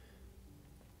such.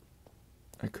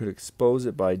 I could expose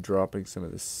it by dropping some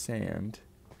of the sand.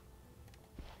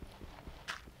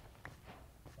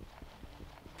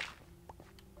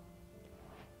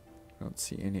 I don't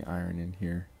see any iron in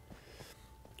here.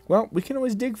 Well, we can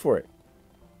always dig for it.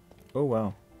 Oh,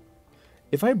 wow.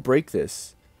 If I break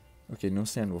this... Okay, no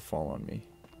sand will fall on me.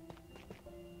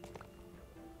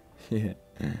 Yeah,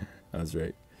 I was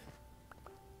right.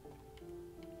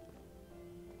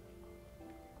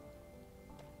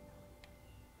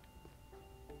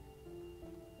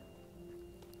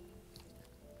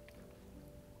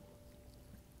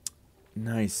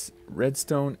 Nice.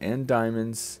 Redstone and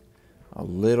diamonds. A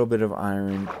little bit of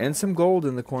iron. And some gold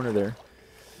in the corner there.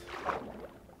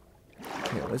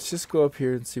 Okay, let's just go up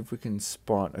here and see if we can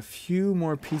spot a few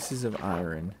more pieces of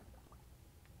iron.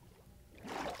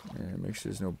 And make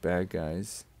sure there's no bad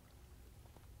guys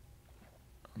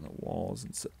on the walls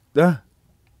and stuff. Ah!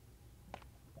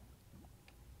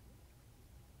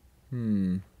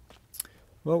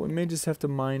 Well, we may just have to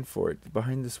mine for it.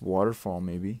 Behind this waterfall,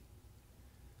 maybe.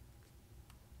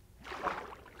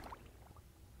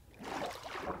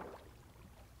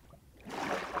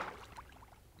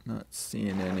 Not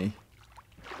seeing any.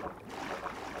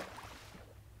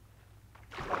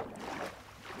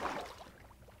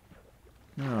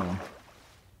 No.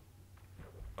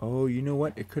 Oh, you know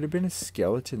what? It could have been a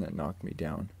skeleton that knocked me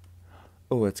down.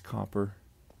 Oh, it's copper.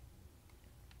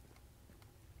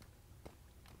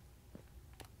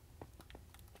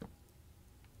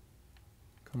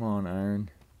 Come on, iron.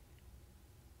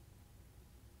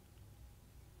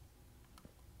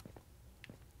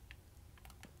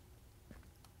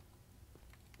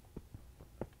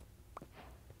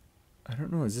 I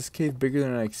don't know, is this cave bigger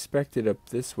than I expected up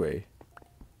this way?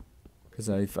 Because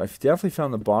I've definitely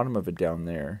found the bottom of it down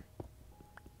there.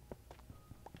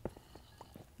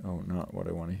 Oh, not what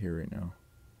I want to hear right now.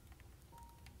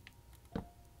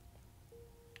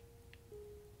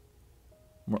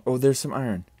 Oh, there's some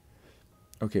iron.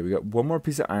 Okay, we got one more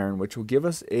piece of iron, which will give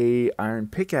us a iron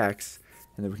pickaxe,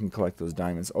 and then we can collect those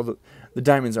diamonds. Although the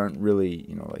diamonds aren't really,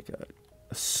 you know, like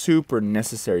a super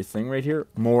necessary thing right here.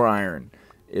 More iron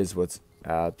is what's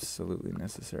absolutely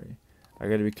necessary. I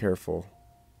gotta be careful.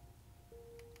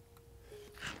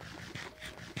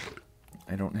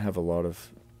 I don't have a lot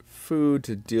of food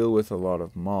to deal with a lot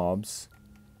of mobs.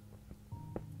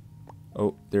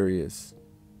 Oh, there he is.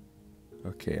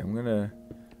 Okay, I'm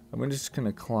just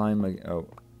gonna climb. Oh,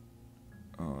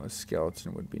 a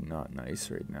skeleton would be not nice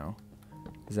right now.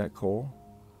 Is that coal?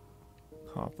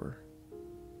 Copper.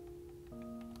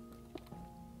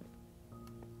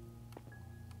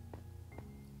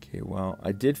 Okay, well,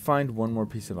 I did find one more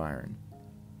piece of iron.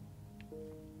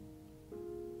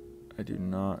 I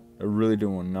really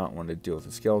do not want to deal with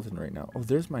a skeleton right now. Oh,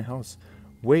 there's my house.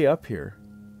 Way up here.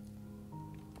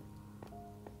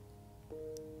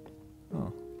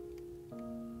 Oh.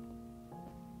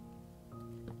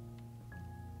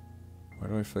 Why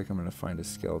do I feel like I'm going to find a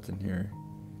skeleton here?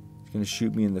 It's going to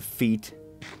shoot me in the feet.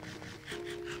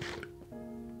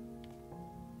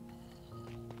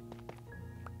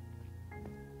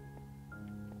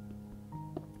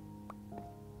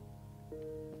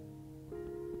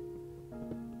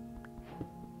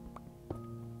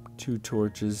 Two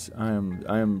torches. I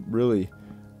am really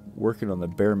working on the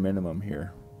bare minimum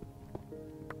here.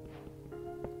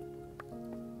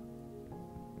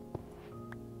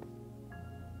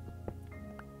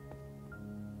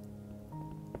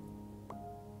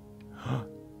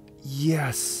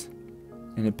 Yes!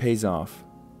 And it pays off.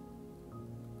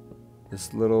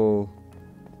 This little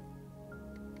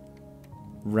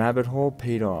rabbit hole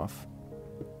paid off.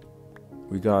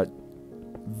 We got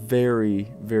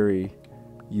very, very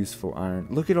useful iron.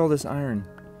 Look at all this iron.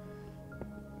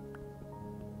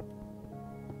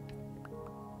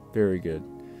 Very good.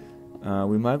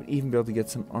 We might even be able to get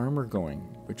some armor going,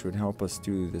 which would help us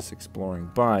do this exploring.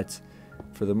 But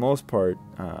for the most part,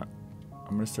 I'm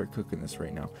going to start cooking this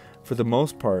right now. For the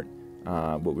most part,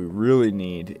 what we really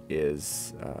need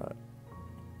is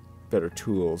better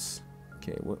tools.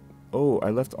 Okay, what? Oh,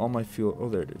 I left all my fuel. Oh,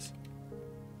 there it is.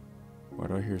 Why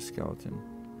do I hear a skeleton?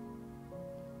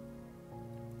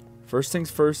 First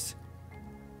things first,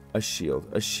 a shield.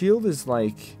 A shield is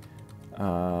like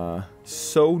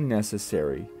so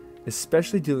necessary,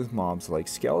 especially dealing with mobs like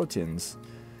skeletons.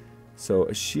 So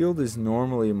a shield is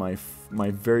normally my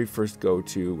very first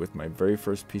go-to with my very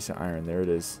first piece of iron. There it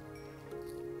is.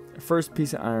 First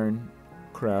piece of iron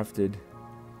crafted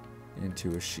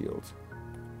into a shield.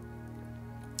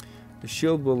 The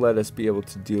shield will let us be able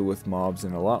to deal with mobs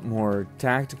in a lot more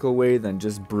tactical way than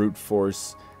just brute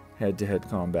force head-to-head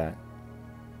combat.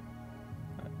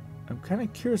 I'm kind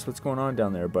of curious what's going on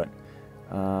down there, but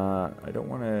I don't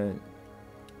want to.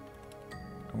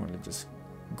 I want to just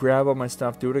grab all my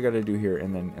stuff, do what I got to do here,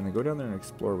 and then go down there and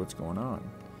explore what's going on.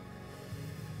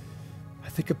 I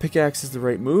think a pickaxe is the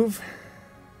right move.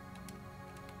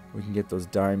 We can get those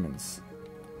diamonds.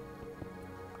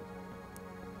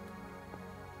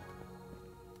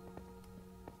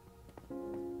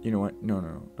 You know what?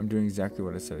 No. I'm doing exactly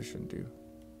what I said I shouldn't do.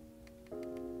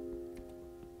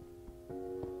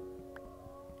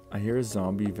 I hear a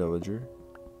zombie villager.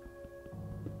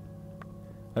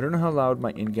 I don't know how loud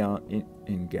my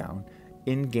in-game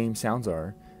sounds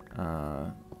are.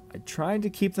 I tried to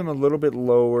keep them a little bit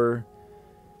lower,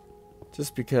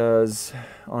 just because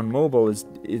on mobile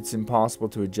it's impossible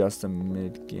to adjust them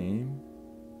mid-game.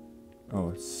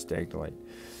 Oh, it's stagdolite.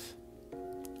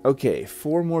 Okay,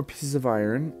 4 more pieces of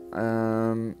iron.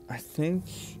 I think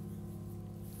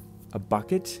a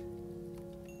bucket.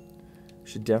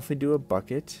 Should definitely do a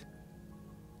bucket.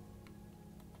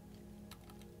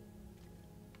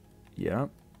 Yeah.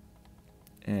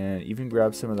 And even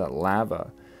grab some of that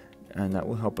lava, and that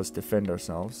will help us defend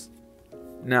ourselves.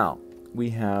 Now,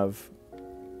 we have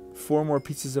 4 more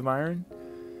pieces of iron.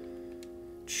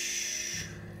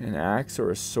 An axe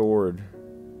or a sword.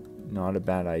 Not a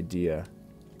bad idea.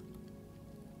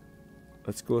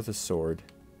 Let's go with a sword.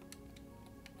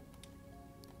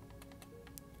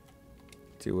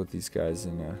 deal with these guys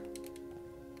in a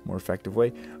more effective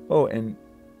way. Oh, and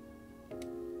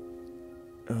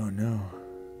oh no.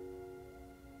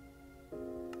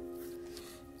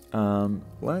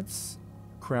 Let's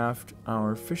craft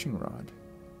our fishing rod.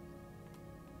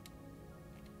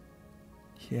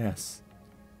 Yes,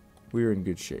 we're in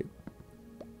good shape.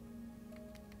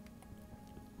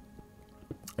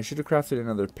 I should have crafted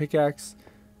another pickaxe,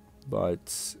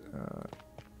 but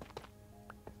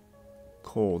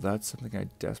coal, that's something I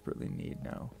desperately need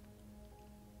now.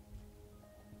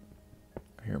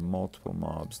 I hear multiple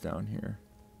mobs down here.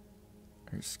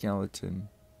 I hear skeleton.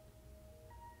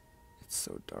 It's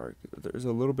so dark. There's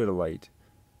a little bit of light.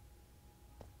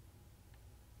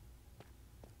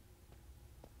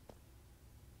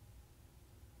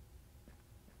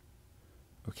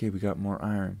 Okay, we got more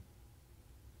iron.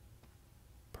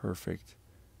 Perfect.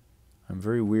 I'm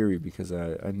very weary because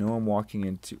I know I'm walking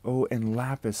into... Oh, and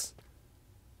lapis.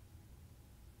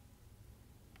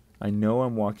 I know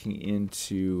I'm walking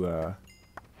into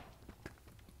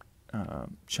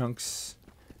chunks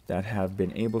that have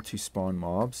been able to spawn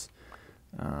mobs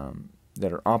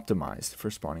that are optimized for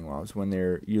spawning mobs. When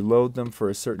you load them for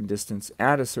a certain distance,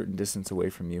 at a certain distance away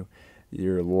from you,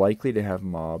 you're likely to have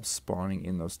mobs spawning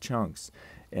in those chunks.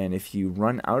 And if you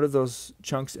run out of those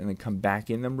chunks and then come back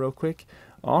in them real quick,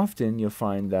 often you'll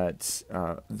find that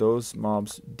those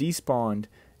mobs despawned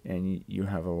and you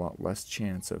have a lot less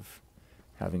chance of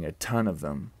having a ton of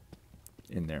them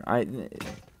in there.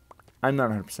 I'm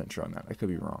not 100% sure on that. I could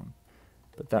be wrong.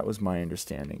 But that was my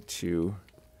understanding to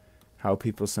how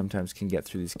people sometimes can get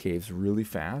through these caves really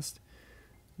fast.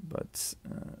 But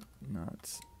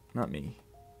not me.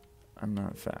 I'm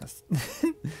not fast.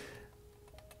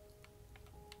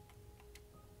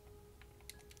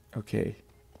 Okay.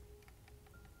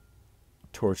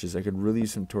 Torches. I could really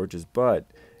use some torches, but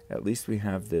at least we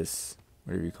have this,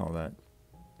 whatever you call that.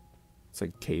 It's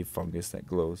like cave fungus that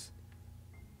glows.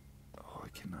 Oh, I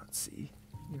cannot see.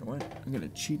 You know what? I'm going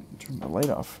to cheat and turn my light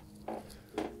off.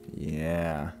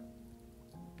 Yeah.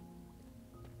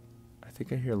 I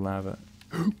think I hear lava.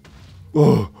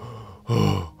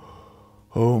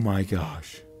 Oh my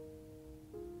gosh.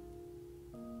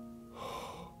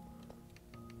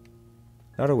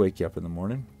 That'll wake you up in the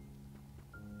morning.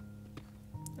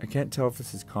 I can't tell if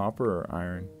this is copper or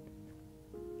iron.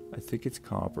 I think it's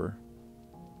copper.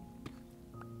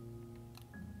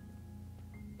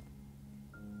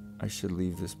 I should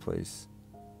leave this place.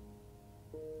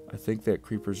 I think that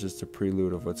creeper's just a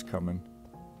prelude of what's coming.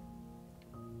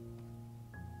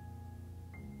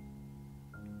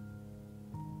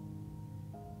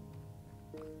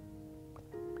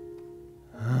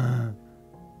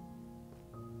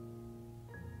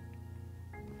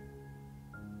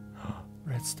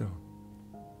 Redstone.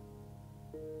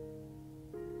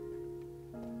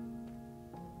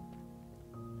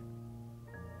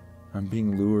 I'm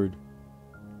being lured.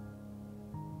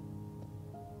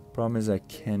 Problem is I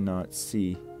cannot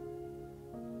see.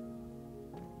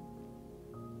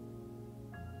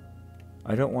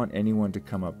 I don't want anyone to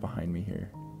come up behind me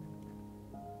here.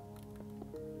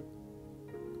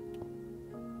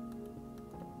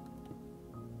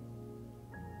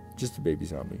 Just a baby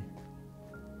zombie.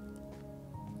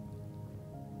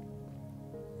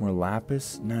 More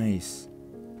lapis? Nice.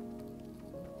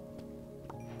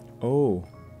 Oh.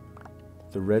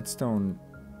 The redstone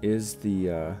is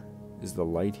the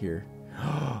light here.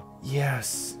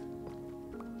 Yes.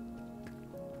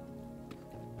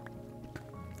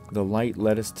 The light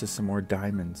led us to some more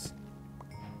diamonds.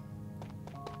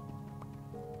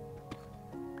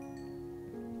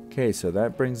 Okay, so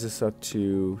that brings us up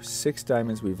to 6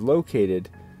 diamonds we've located.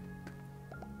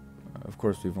 Of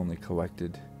course, we've only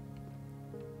collected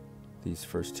these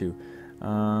first 2.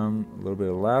 A little bit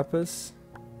of lapis.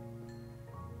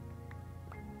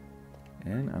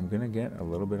 And I'm gonna get a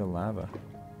little bit of lava.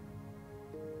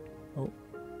 Oh,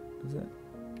 is that?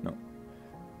 No.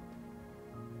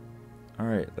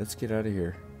 Alright, let's get out of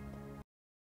here.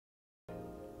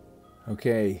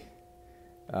 Okay.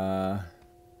 Oh,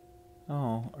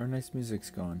 our nice music's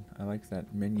gone. I like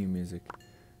that menu music.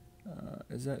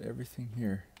 Is that everything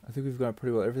here? I think we've got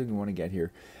pretty well everything we want to get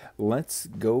here. Let's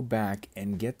go back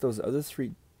and get those other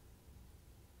 3...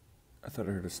 I thought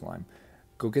I heard a slime.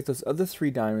 Go get those other 4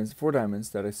 diamonds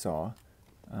that I saw.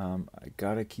 I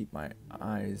gotta keep my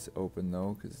eyes open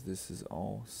though, because this is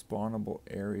all spawnable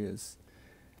areas.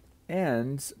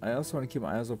 And I also want to keep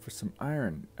my eyes open for some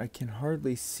iron. I can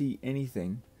hardly see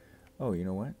anything. Oh, you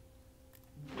know what?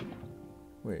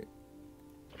 Wait.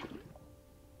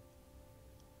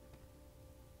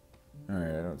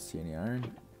 Alright, I don't see any iron.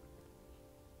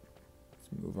 Let's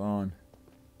move on.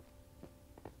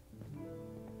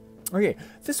 Okay,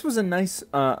 this was a nice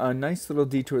little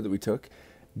detour that we took,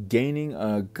 gaining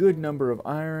a good number of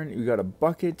iron. We got a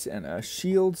bucket and a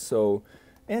shield, so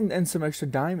and some extra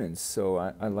diamonds. So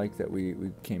I like that we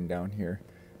came down here,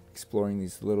 exploring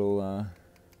these little.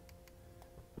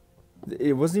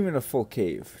 It wasn't even a full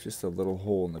cave, just a little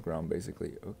hole in the ground,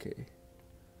 basically. Okay.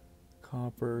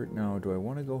 Copper. Now, do I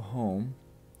want to go home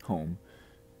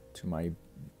to my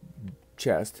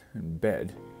chest and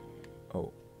bed?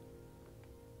 Oh,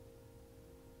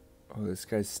 this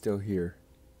guy's still here.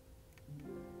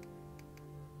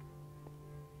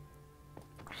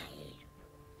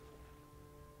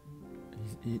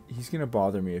 He's gonna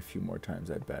bother me a few more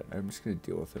times, I bet. I'm just gonna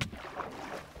deal with him.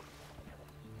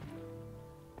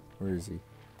 Where is he?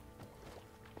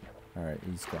 Alright,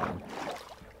 he's gone.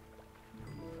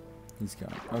 He's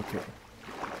gone. Okay.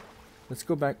 Let's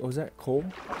go back. Oh, is that coal?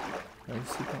 Did I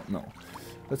see coal? No.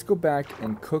 Let's go back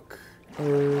and cook.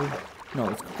 No,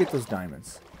 let's go get those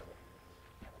diamonds.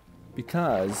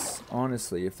 Because,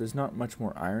 honestly, if there's not much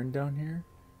more iron down here,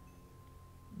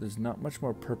 there's not much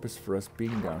more purpose for us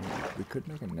being down here. We could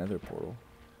make a nether portal.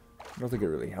 I don't think it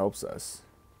really helps us.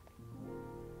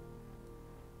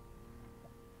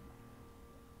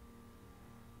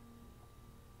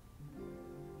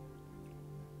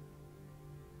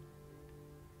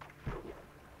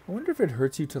 I wonder if it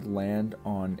hurts you to land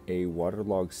on a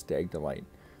waterlogged stagdolite.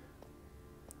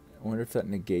 I wonder if that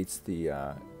negates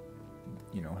the,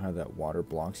 you know, how that water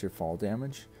blocks your fall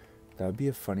damage. That would be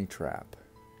a funny trap.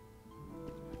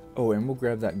 Oh, and we'll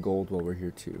grab that gold while we're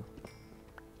here too.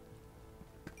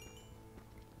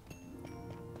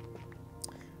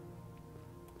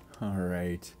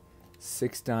 Alright.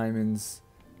 6 diamonds,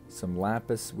 some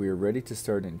lapis. We're ready to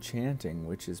start enchanting,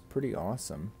 which is pretty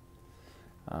awesome.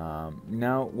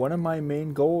 Now, one of my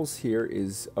main goals here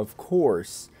is, of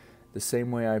course, the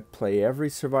same way I play every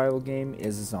survival game,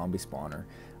 is a zombie spawner.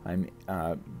 I'm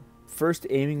first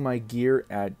aiming my gear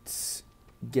at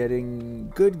getting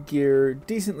good gear,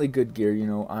 decently good gear. You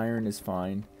know, iron is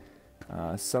fine.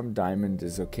 Some diamond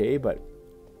is okay, but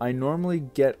I normally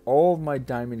get all of my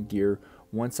diamond gear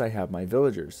once I have my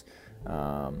villagers,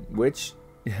 which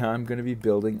I'm going to be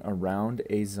building around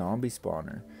a zombie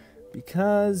spawner.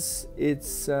 Because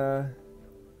it's the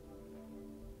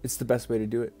best way to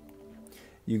do it.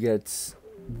 You get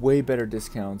way better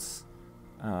discounts,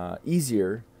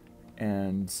 easier,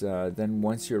 and then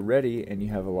once you're ready and you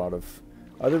have a lot of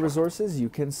other resources, you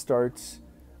can start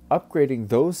upgrading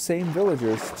those same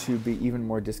villagers to be even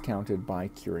more discounted by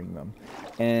curing them.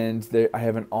 And I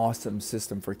have an awesome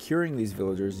system for curing these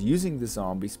villagers using the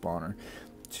zombie spawner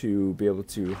to be able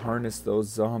to harness those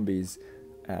zombies.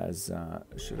 As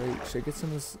should I get some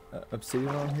of this obsidian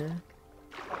on here?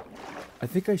 I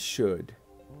think I should.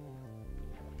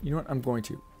 You know what? I'm going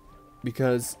to,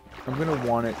 because I'm gonna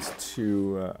want it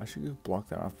to. I should block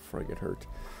that off before I get hurt.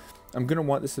 I'm gonna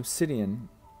want this obsidian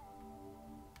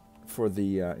for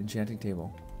the enchanting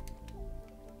table.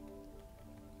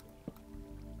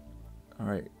 All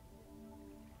right.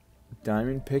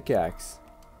 Diamond pickaxe.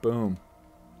 Boom.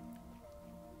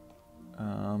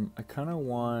 I kind of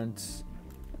want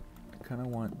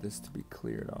this to be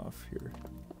cleared off here.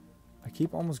 I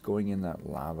keep almost going in that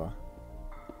lava.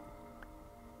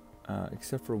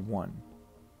 Except for one.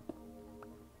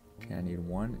 Okay, I need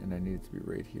one, and I need it to be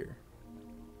right here.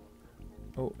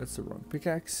 Oh, that's the wrong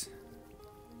pickaxe.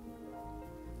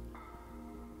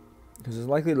 Because there's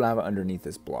likely lava underneath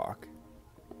this block.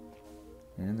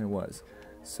 And there was.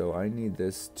 So I need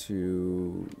this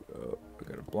to... I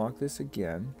gotta block this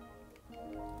again.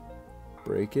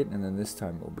 Break it, and then this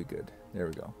time it'll be good. There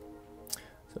we go.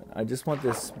 So I just want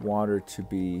this water to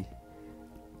be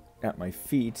at my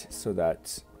feet so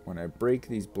that when I break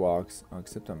these blocks,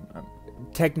 except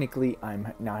technically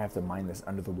now I have to mine this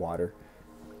under the water.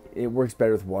 It works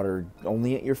better with water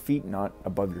only at your feet, not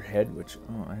above your head, which,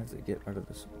 oh, I have to get out of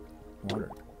this water.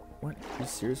 What? Are you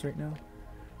serious right now?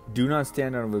 Do not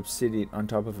stand on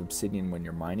top of obsidian when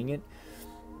you're mining it.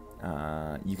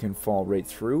 You can fall right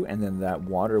through, and then that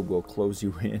water will close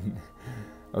you in.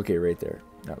 Okay, right there.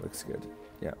 That looks good.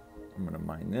 Yeah, I'm gonna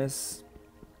mine this.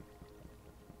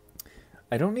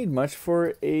 I don't need much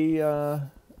for a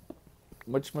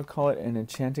whatchamacallit, an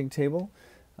enchanting table.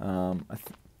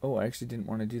 Oh, I actually didn't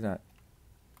want to do that.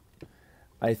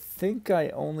 I think I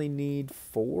only need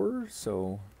 4,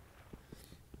 so...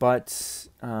 But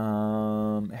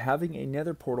having a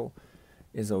nether portal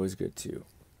is always good too.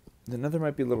 The nether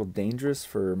might be a little dangerous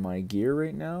for my gear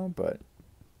right now, but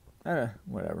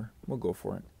whatever. We'll go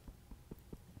for it.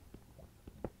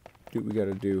 Do what we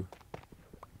gotta do.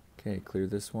 Okay, clear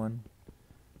this one.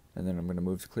 And then I'm gonna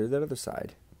move to clear that other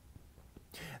side.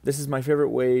 This is my favorite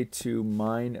way to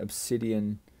mine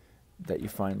obsidian that you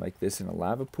find like this in a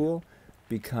lava pool,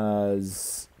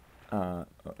 because,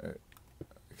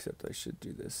 except I should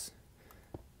do this.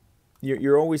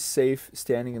 You're always safe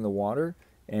standing in the water,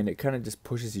 and it kind of just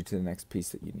pushes you to the next piece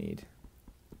that you need.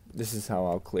 This is how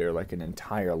I'll clear like an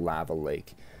entire lava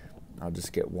lake. I'll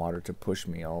just get water to push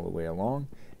me all the way along,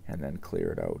 and then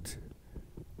clear it out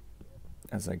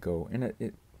as I go. And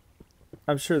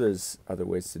I'm sure there's other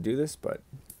ways to do this,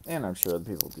 and I'm sure other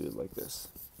people do it like this.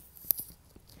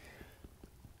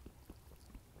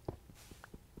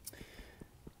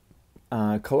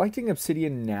 Collecting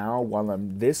obsidian now while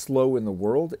I'm this low in the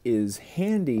world is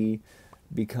handy,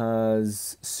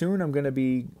 because soon I'm going to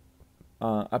be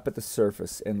up at the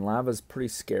surface, and lava's pretty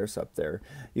scarce up there.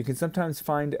 You can sometimes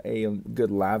find a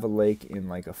good lava lake in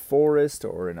like a forest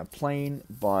or in a plain,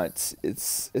 but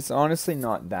it's honestly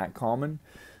not that common.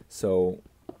 So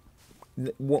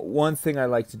one thing I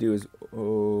like to do is,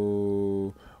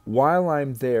 while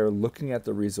I'm there looking at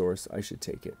the resource, I should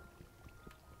take it.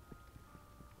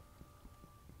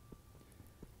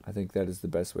 I think that is the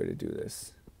best way to do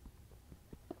this.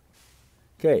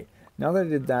 Okay, now that I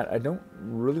did that, I don't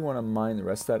really want to mine the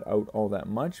rest of that out all that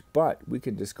much, but we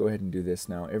can just go ahead and do this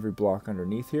now. Every block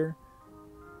underneath here.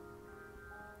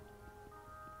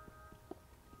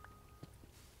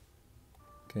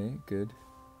 Okay, good.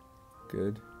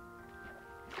 Good.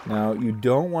 Now, you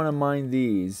don't want to mine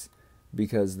these,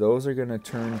 because those are going to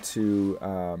turn to...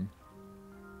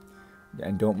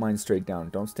 and don't mine straight down.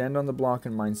 Don't stand on the block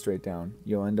and mine straight down.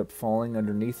 You'll end up falling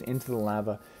underneath into the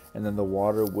lava, and then the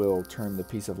water will turn the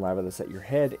piece of lava that's at your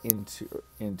head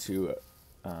into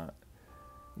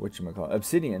whatchamacallit,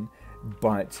 obsidian,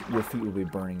 but your feet will be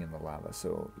burning in the lava,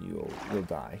 so you'll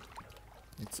die.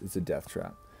 It's a death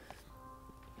trap.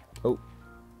 Oh,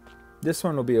 this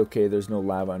one will be okay. There's no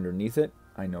lava underneath it.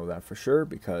 I know that for sure,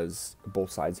 because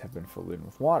both sides have been filled in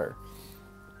with water.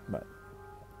 But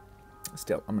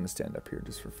still, I'm going to stand up here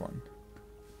just for fun.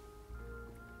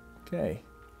 Okay.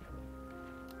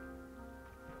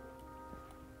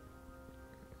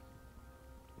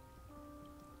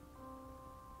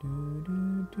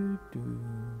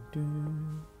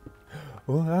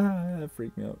 Oh, that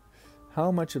freaked me out. How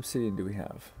much obsidian do we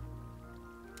have?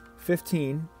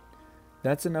 15.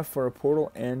 That's enough for a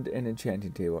portal and an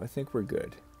enchanting table. I think we're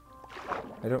good.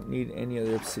 I don't need any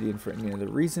other obsidian for any other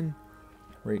reason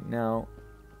right now.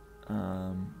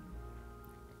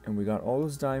 And we got all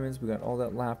those diamonds, we got all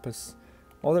that lapis,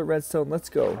 all that redstone. Let's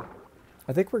go.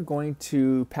 I think we're going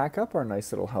to pack up our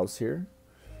nice little house here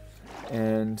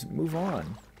and move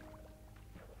on.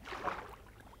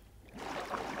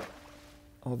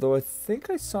 Although I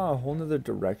think I saw a whole nother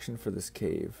direction for this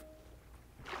cave.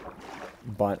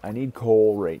 But I need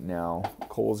coal right now.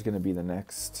 Coal is going to be the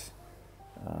next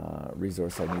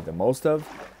resource I need the most of,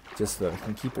 just so that I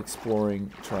can keep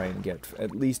exploring, try and get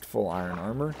at least full iron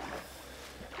armor.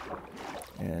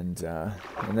 And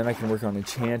then I can work on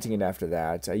enchanting it after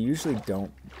that. I usually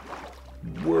don't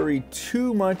worry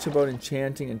too much about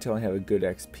enchanting until I have a good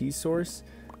XP source.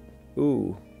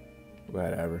 Ooh,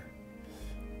 whatever.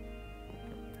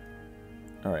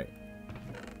 Alright.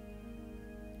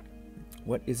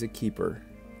 What is a keeper?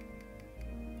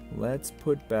 Let's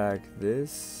put back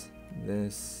this,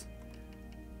 this,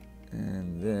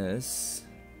 and this.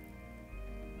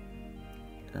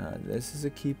 This is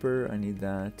a keeper. I need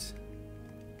that.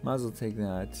 Might as well take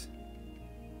that.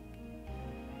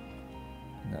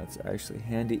 And that's actually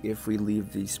handy if we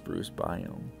leave the spruce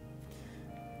biome.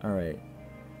 Alright.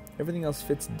 Everything else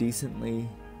fits decently.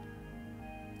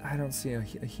 I don't see a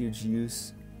huge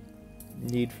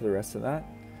need for the rest of that.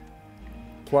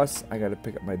 Plus, I gotta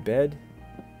pick up my bed.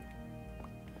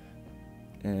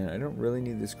 And I don't really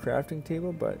need this crafting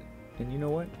table, but... And you know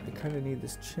what? I kind of need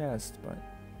this chest, but...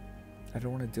 I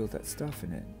don't want to deal with that stuff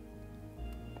in it.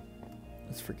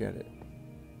 Let's forget it.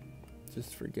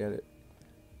 Just forget it.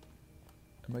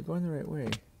 Am I going the right way?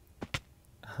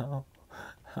 How?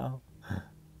 I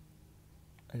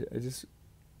just...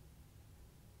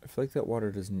 I feel like that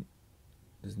water does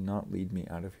not lead me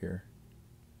out of here.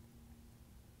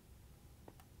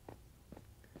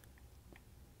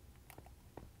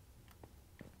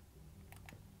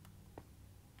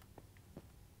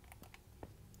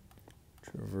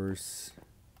 Traverse.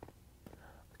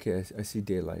 Okay, I see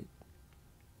daylight.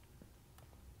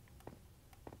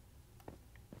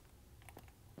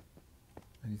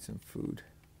 I need some food.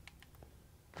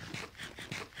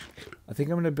 I think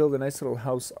I'm going to build a nice little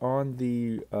house on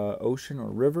the ocean or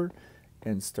river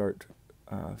and start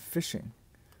fishing.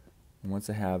 And once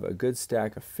I have a good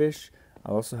stack of fish,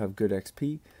 I'll also have good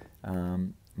XP.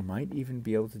 My might even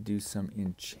be able to do some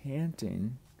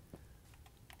enchanting.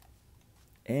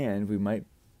 And we might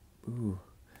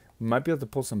be able to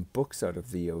pull some books out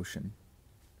of the ocean.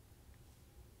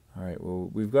 Alright, well,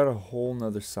 we've got a whole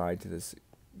nother side to this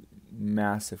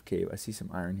massive cave. I see some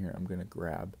iron here I'm going to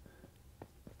grab.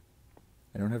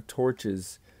 I don't have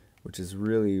torches, which is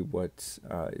really what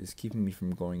is keeping me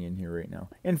from going in here right now.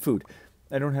 And food.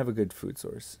 I don't have a good food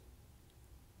source.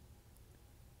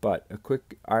 But a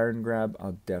quick iron grab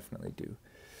I'll definitely do.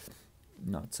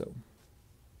 Not so.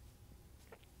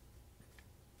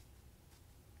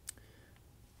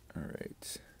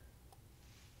 Alright.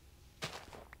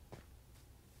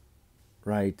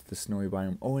 Right, the snowy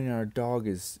biome. Oh, and our dog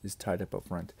is tied up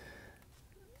front.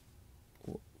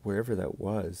 Wherever that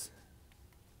was.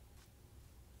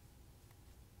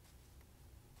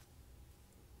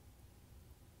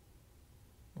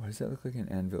 Why does that look like an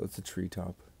anvil? It's a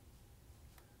treetop.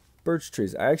 Birch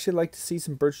trees. I actually like to see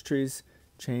some birch trees.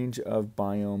 Change of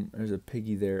biome. There's a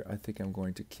piggy there. I think I'm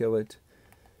going to kill it.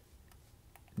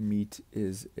 Meat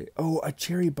is a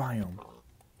cherry biome.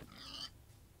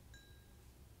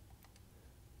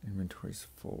 Inventory's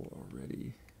full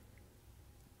already.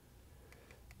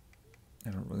 I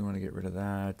don't really want to get rid of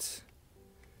that.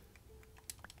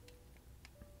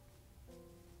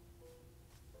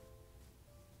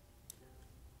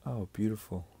 Oh,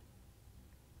 beautiful.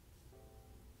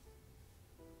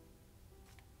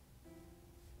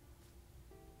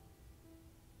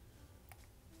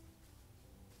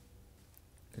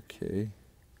 Okay.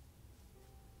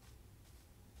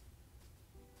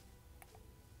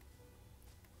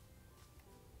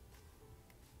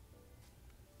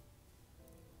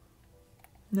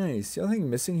 Nice. The only thing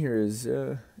missing here is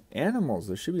animals.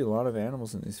 There should be a lot of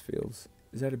animals in these fields.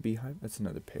 Is that a beehive? That's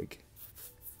another pig.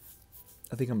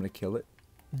 I think I'm going to kill it.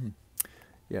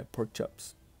 Yeah, pork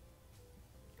chops.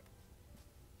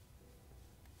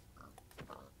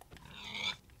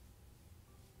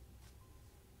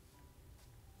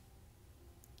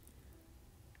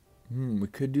 We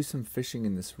could do some fishing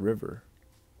in this river.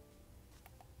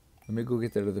 Let me go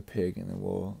get that other pig, and then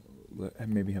we'll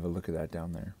maybe have a look at that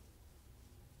down there.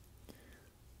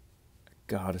 I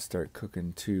gotta start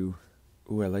cooking too.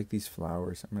 Ooh, I like these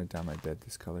flowers. I'm gonna dye my bed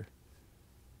this color.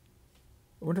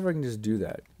 I wonder if I can just do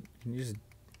that. Can you just...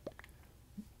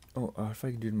 Oh, if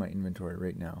I can do it in my inventory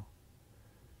right now.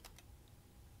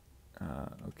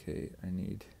 Okay, I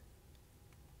need...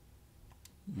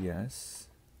 Yes.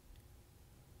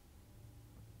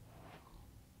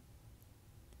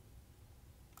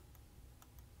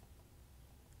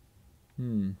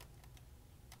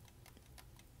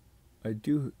 I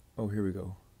do... Oh, here we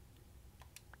go.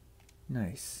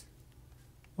 Nice.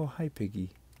 Oh, hi, piggy.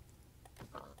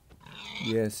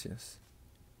 Yes, yes.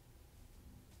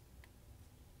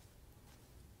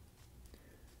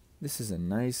 This is a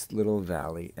nice little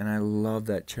valley, and I love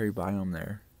that cherry biome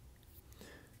there.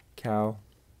 Cow.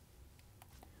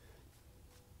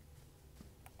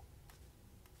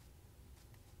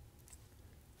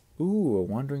 Ooh, a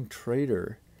wandering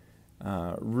trader.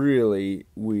 Really,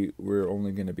 we're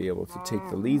only going to be able to take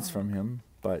the leads from him,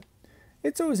 but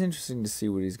it's always interesting to see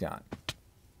what he's got.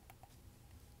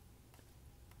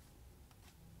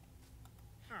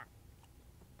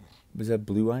 Was that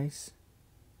blue ice?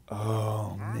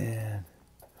 Oh, man.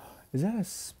 Is that a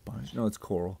sponge? No, it's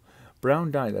coral.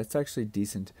 Brown dye, that's actually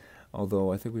decent,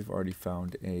 although I think we've already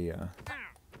found a...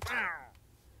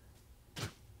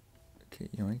 Okay,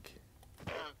 yoink.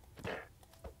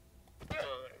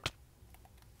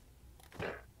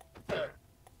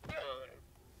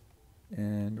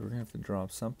 And we're going to have to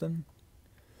drop something.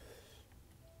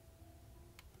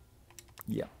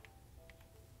 Yeah.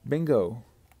 Bingo.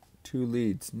 2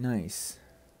 leads. Nice.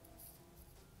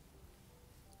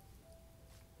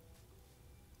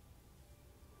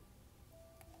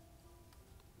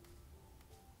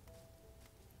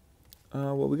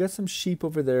 Well, we got some sheep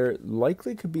over there.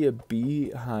 Likely could be a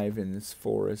beehive in this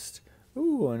forest.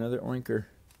 Ooh, another oinker.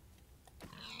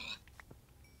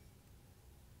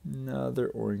 Another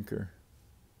oinker.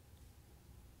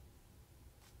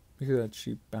 Look at that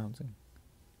sheep bouncing.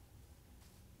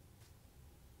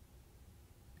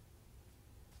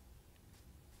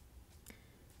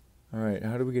 Alright,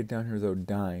 how do we get down here without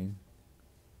dying?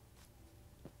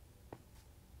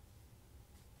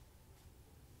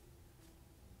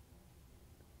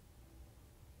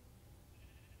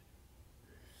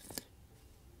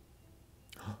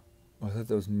 Oh, I thought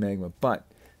that was magma, but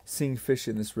seeing fish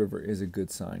in this river is a good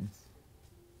sign.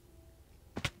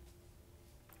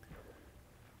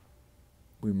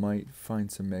 We might find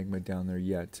some magma down there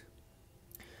yet.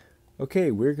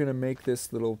 Okay, we're going to make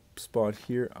this little spot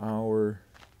here our...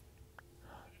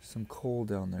 some coal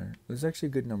down there. There's actually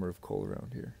a good number of coal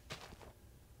around here.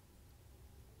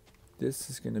 This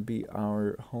is going to be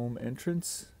our home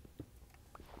entrance,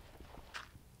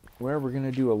 where we're going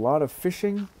to do a lot of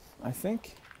fishing, I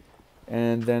think.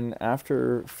 And then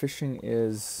after fishing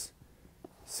is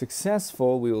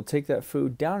successful, we will take that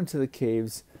food down into the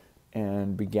caves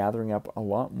and be gathering up a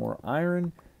lot more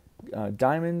iron,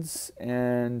 diamonds,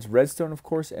 and redstone, of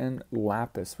course, and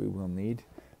lapis we will need.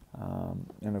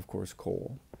 And of course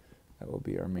coal. That will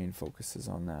be our main focuses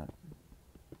on that.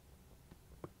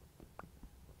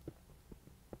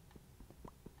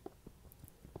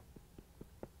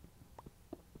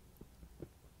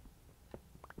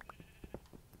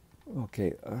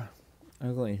 Okay,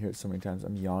 I've only heard it so many times.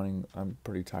 I'm yawning. I'm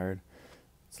pretty tired.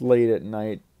 It's late at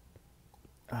night.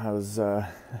 I was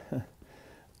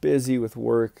busy with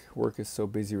work. Work is so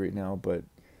busy right now, but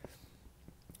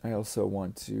I also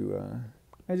want to.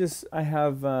 I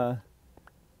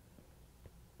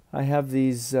have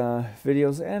these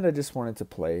videos, and I just wanted to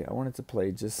play. I wanted to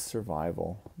play just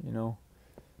survival. You know,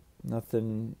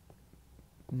 nothing.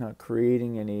 Not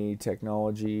creating any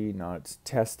technology. Not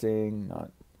testing.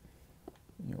 Not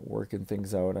working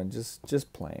things out. And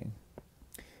just playing.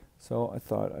 So I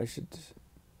thought I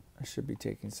should be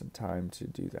taking some time to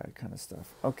do that kind of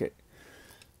stuff. Okay.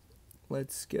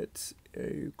 Let's get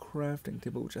a crafting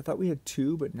table, which I thought we had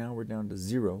 2, but now we're down to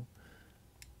 0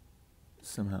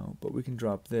 somehow. But we can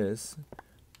drop this.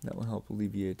 That will help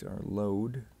alleviate our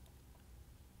load.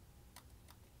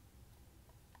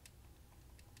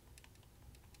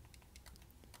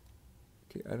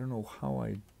 Okay, I don't know how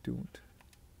I don't.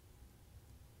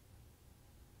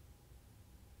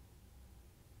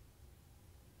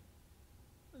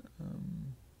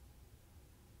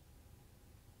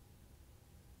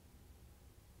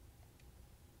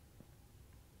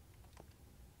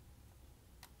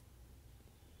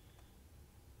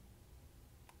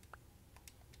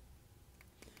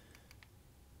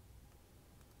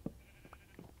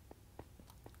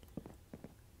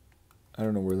 I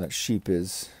don't know where that sheep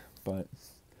is, but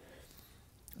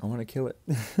I want to kill it.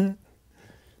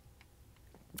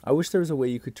 I wish there was a way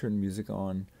you could turn music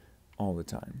on all the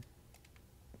time.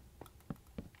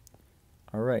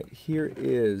 Alright, here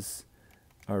is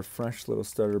our fresh little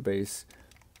starter base.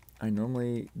 I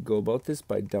normally go about this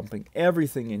by dumping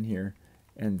everything in here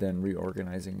and then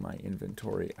reorganizing my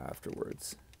inventory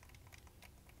afterwards.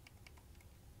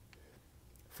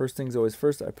 First things always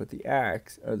first, I put the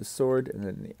axe, or the sword, and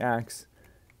then the axe,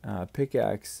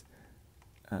 pickaxe.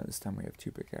 This time we have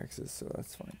 2 pickaxes, so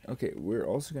that's fine. Okay, we're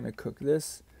also going to cook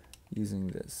this using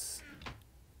this.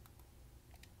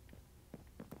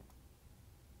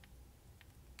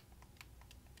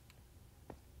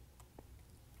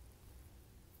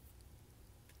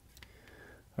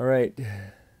 All right,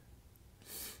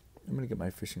 I'm going to get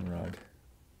my fishing rod.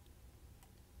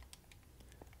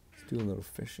 Let's do a little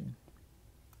fishing.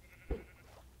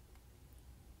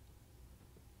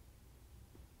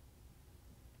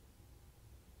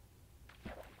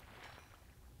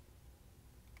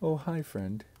 Oh, hi,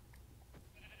 friend.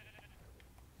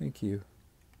 Thank you.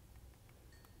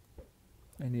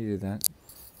 I needed that.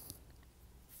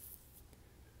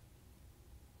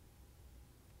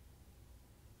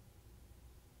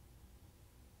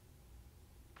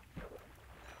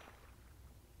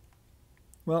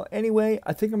 Well, anyway,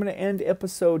 I think I'm going to end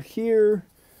episode here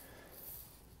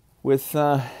with,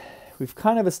 we've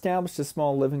kind of established a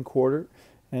small living quarter,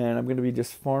 and I'm going to be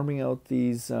just farming out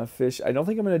these fish. I don't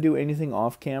think I'm going to do anything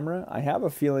off camera. I have a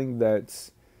feeling that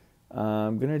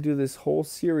I'm going to do this whole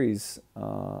series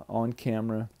on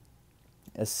camera,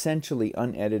 essentially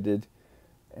unedited,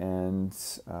 and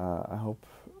I hope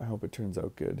it turns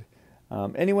out good.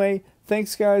 Anyway,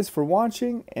 thanks guys for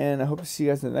watching, and I hope to see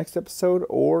you guys in the next episode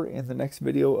or in the next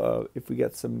video if we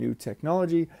get some new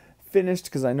technology finished,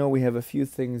 because I know we have a few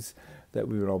things that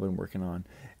we've all been working on.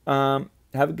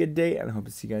 Have a good day, and I hope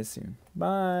to see you guys soon.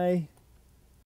 Bye!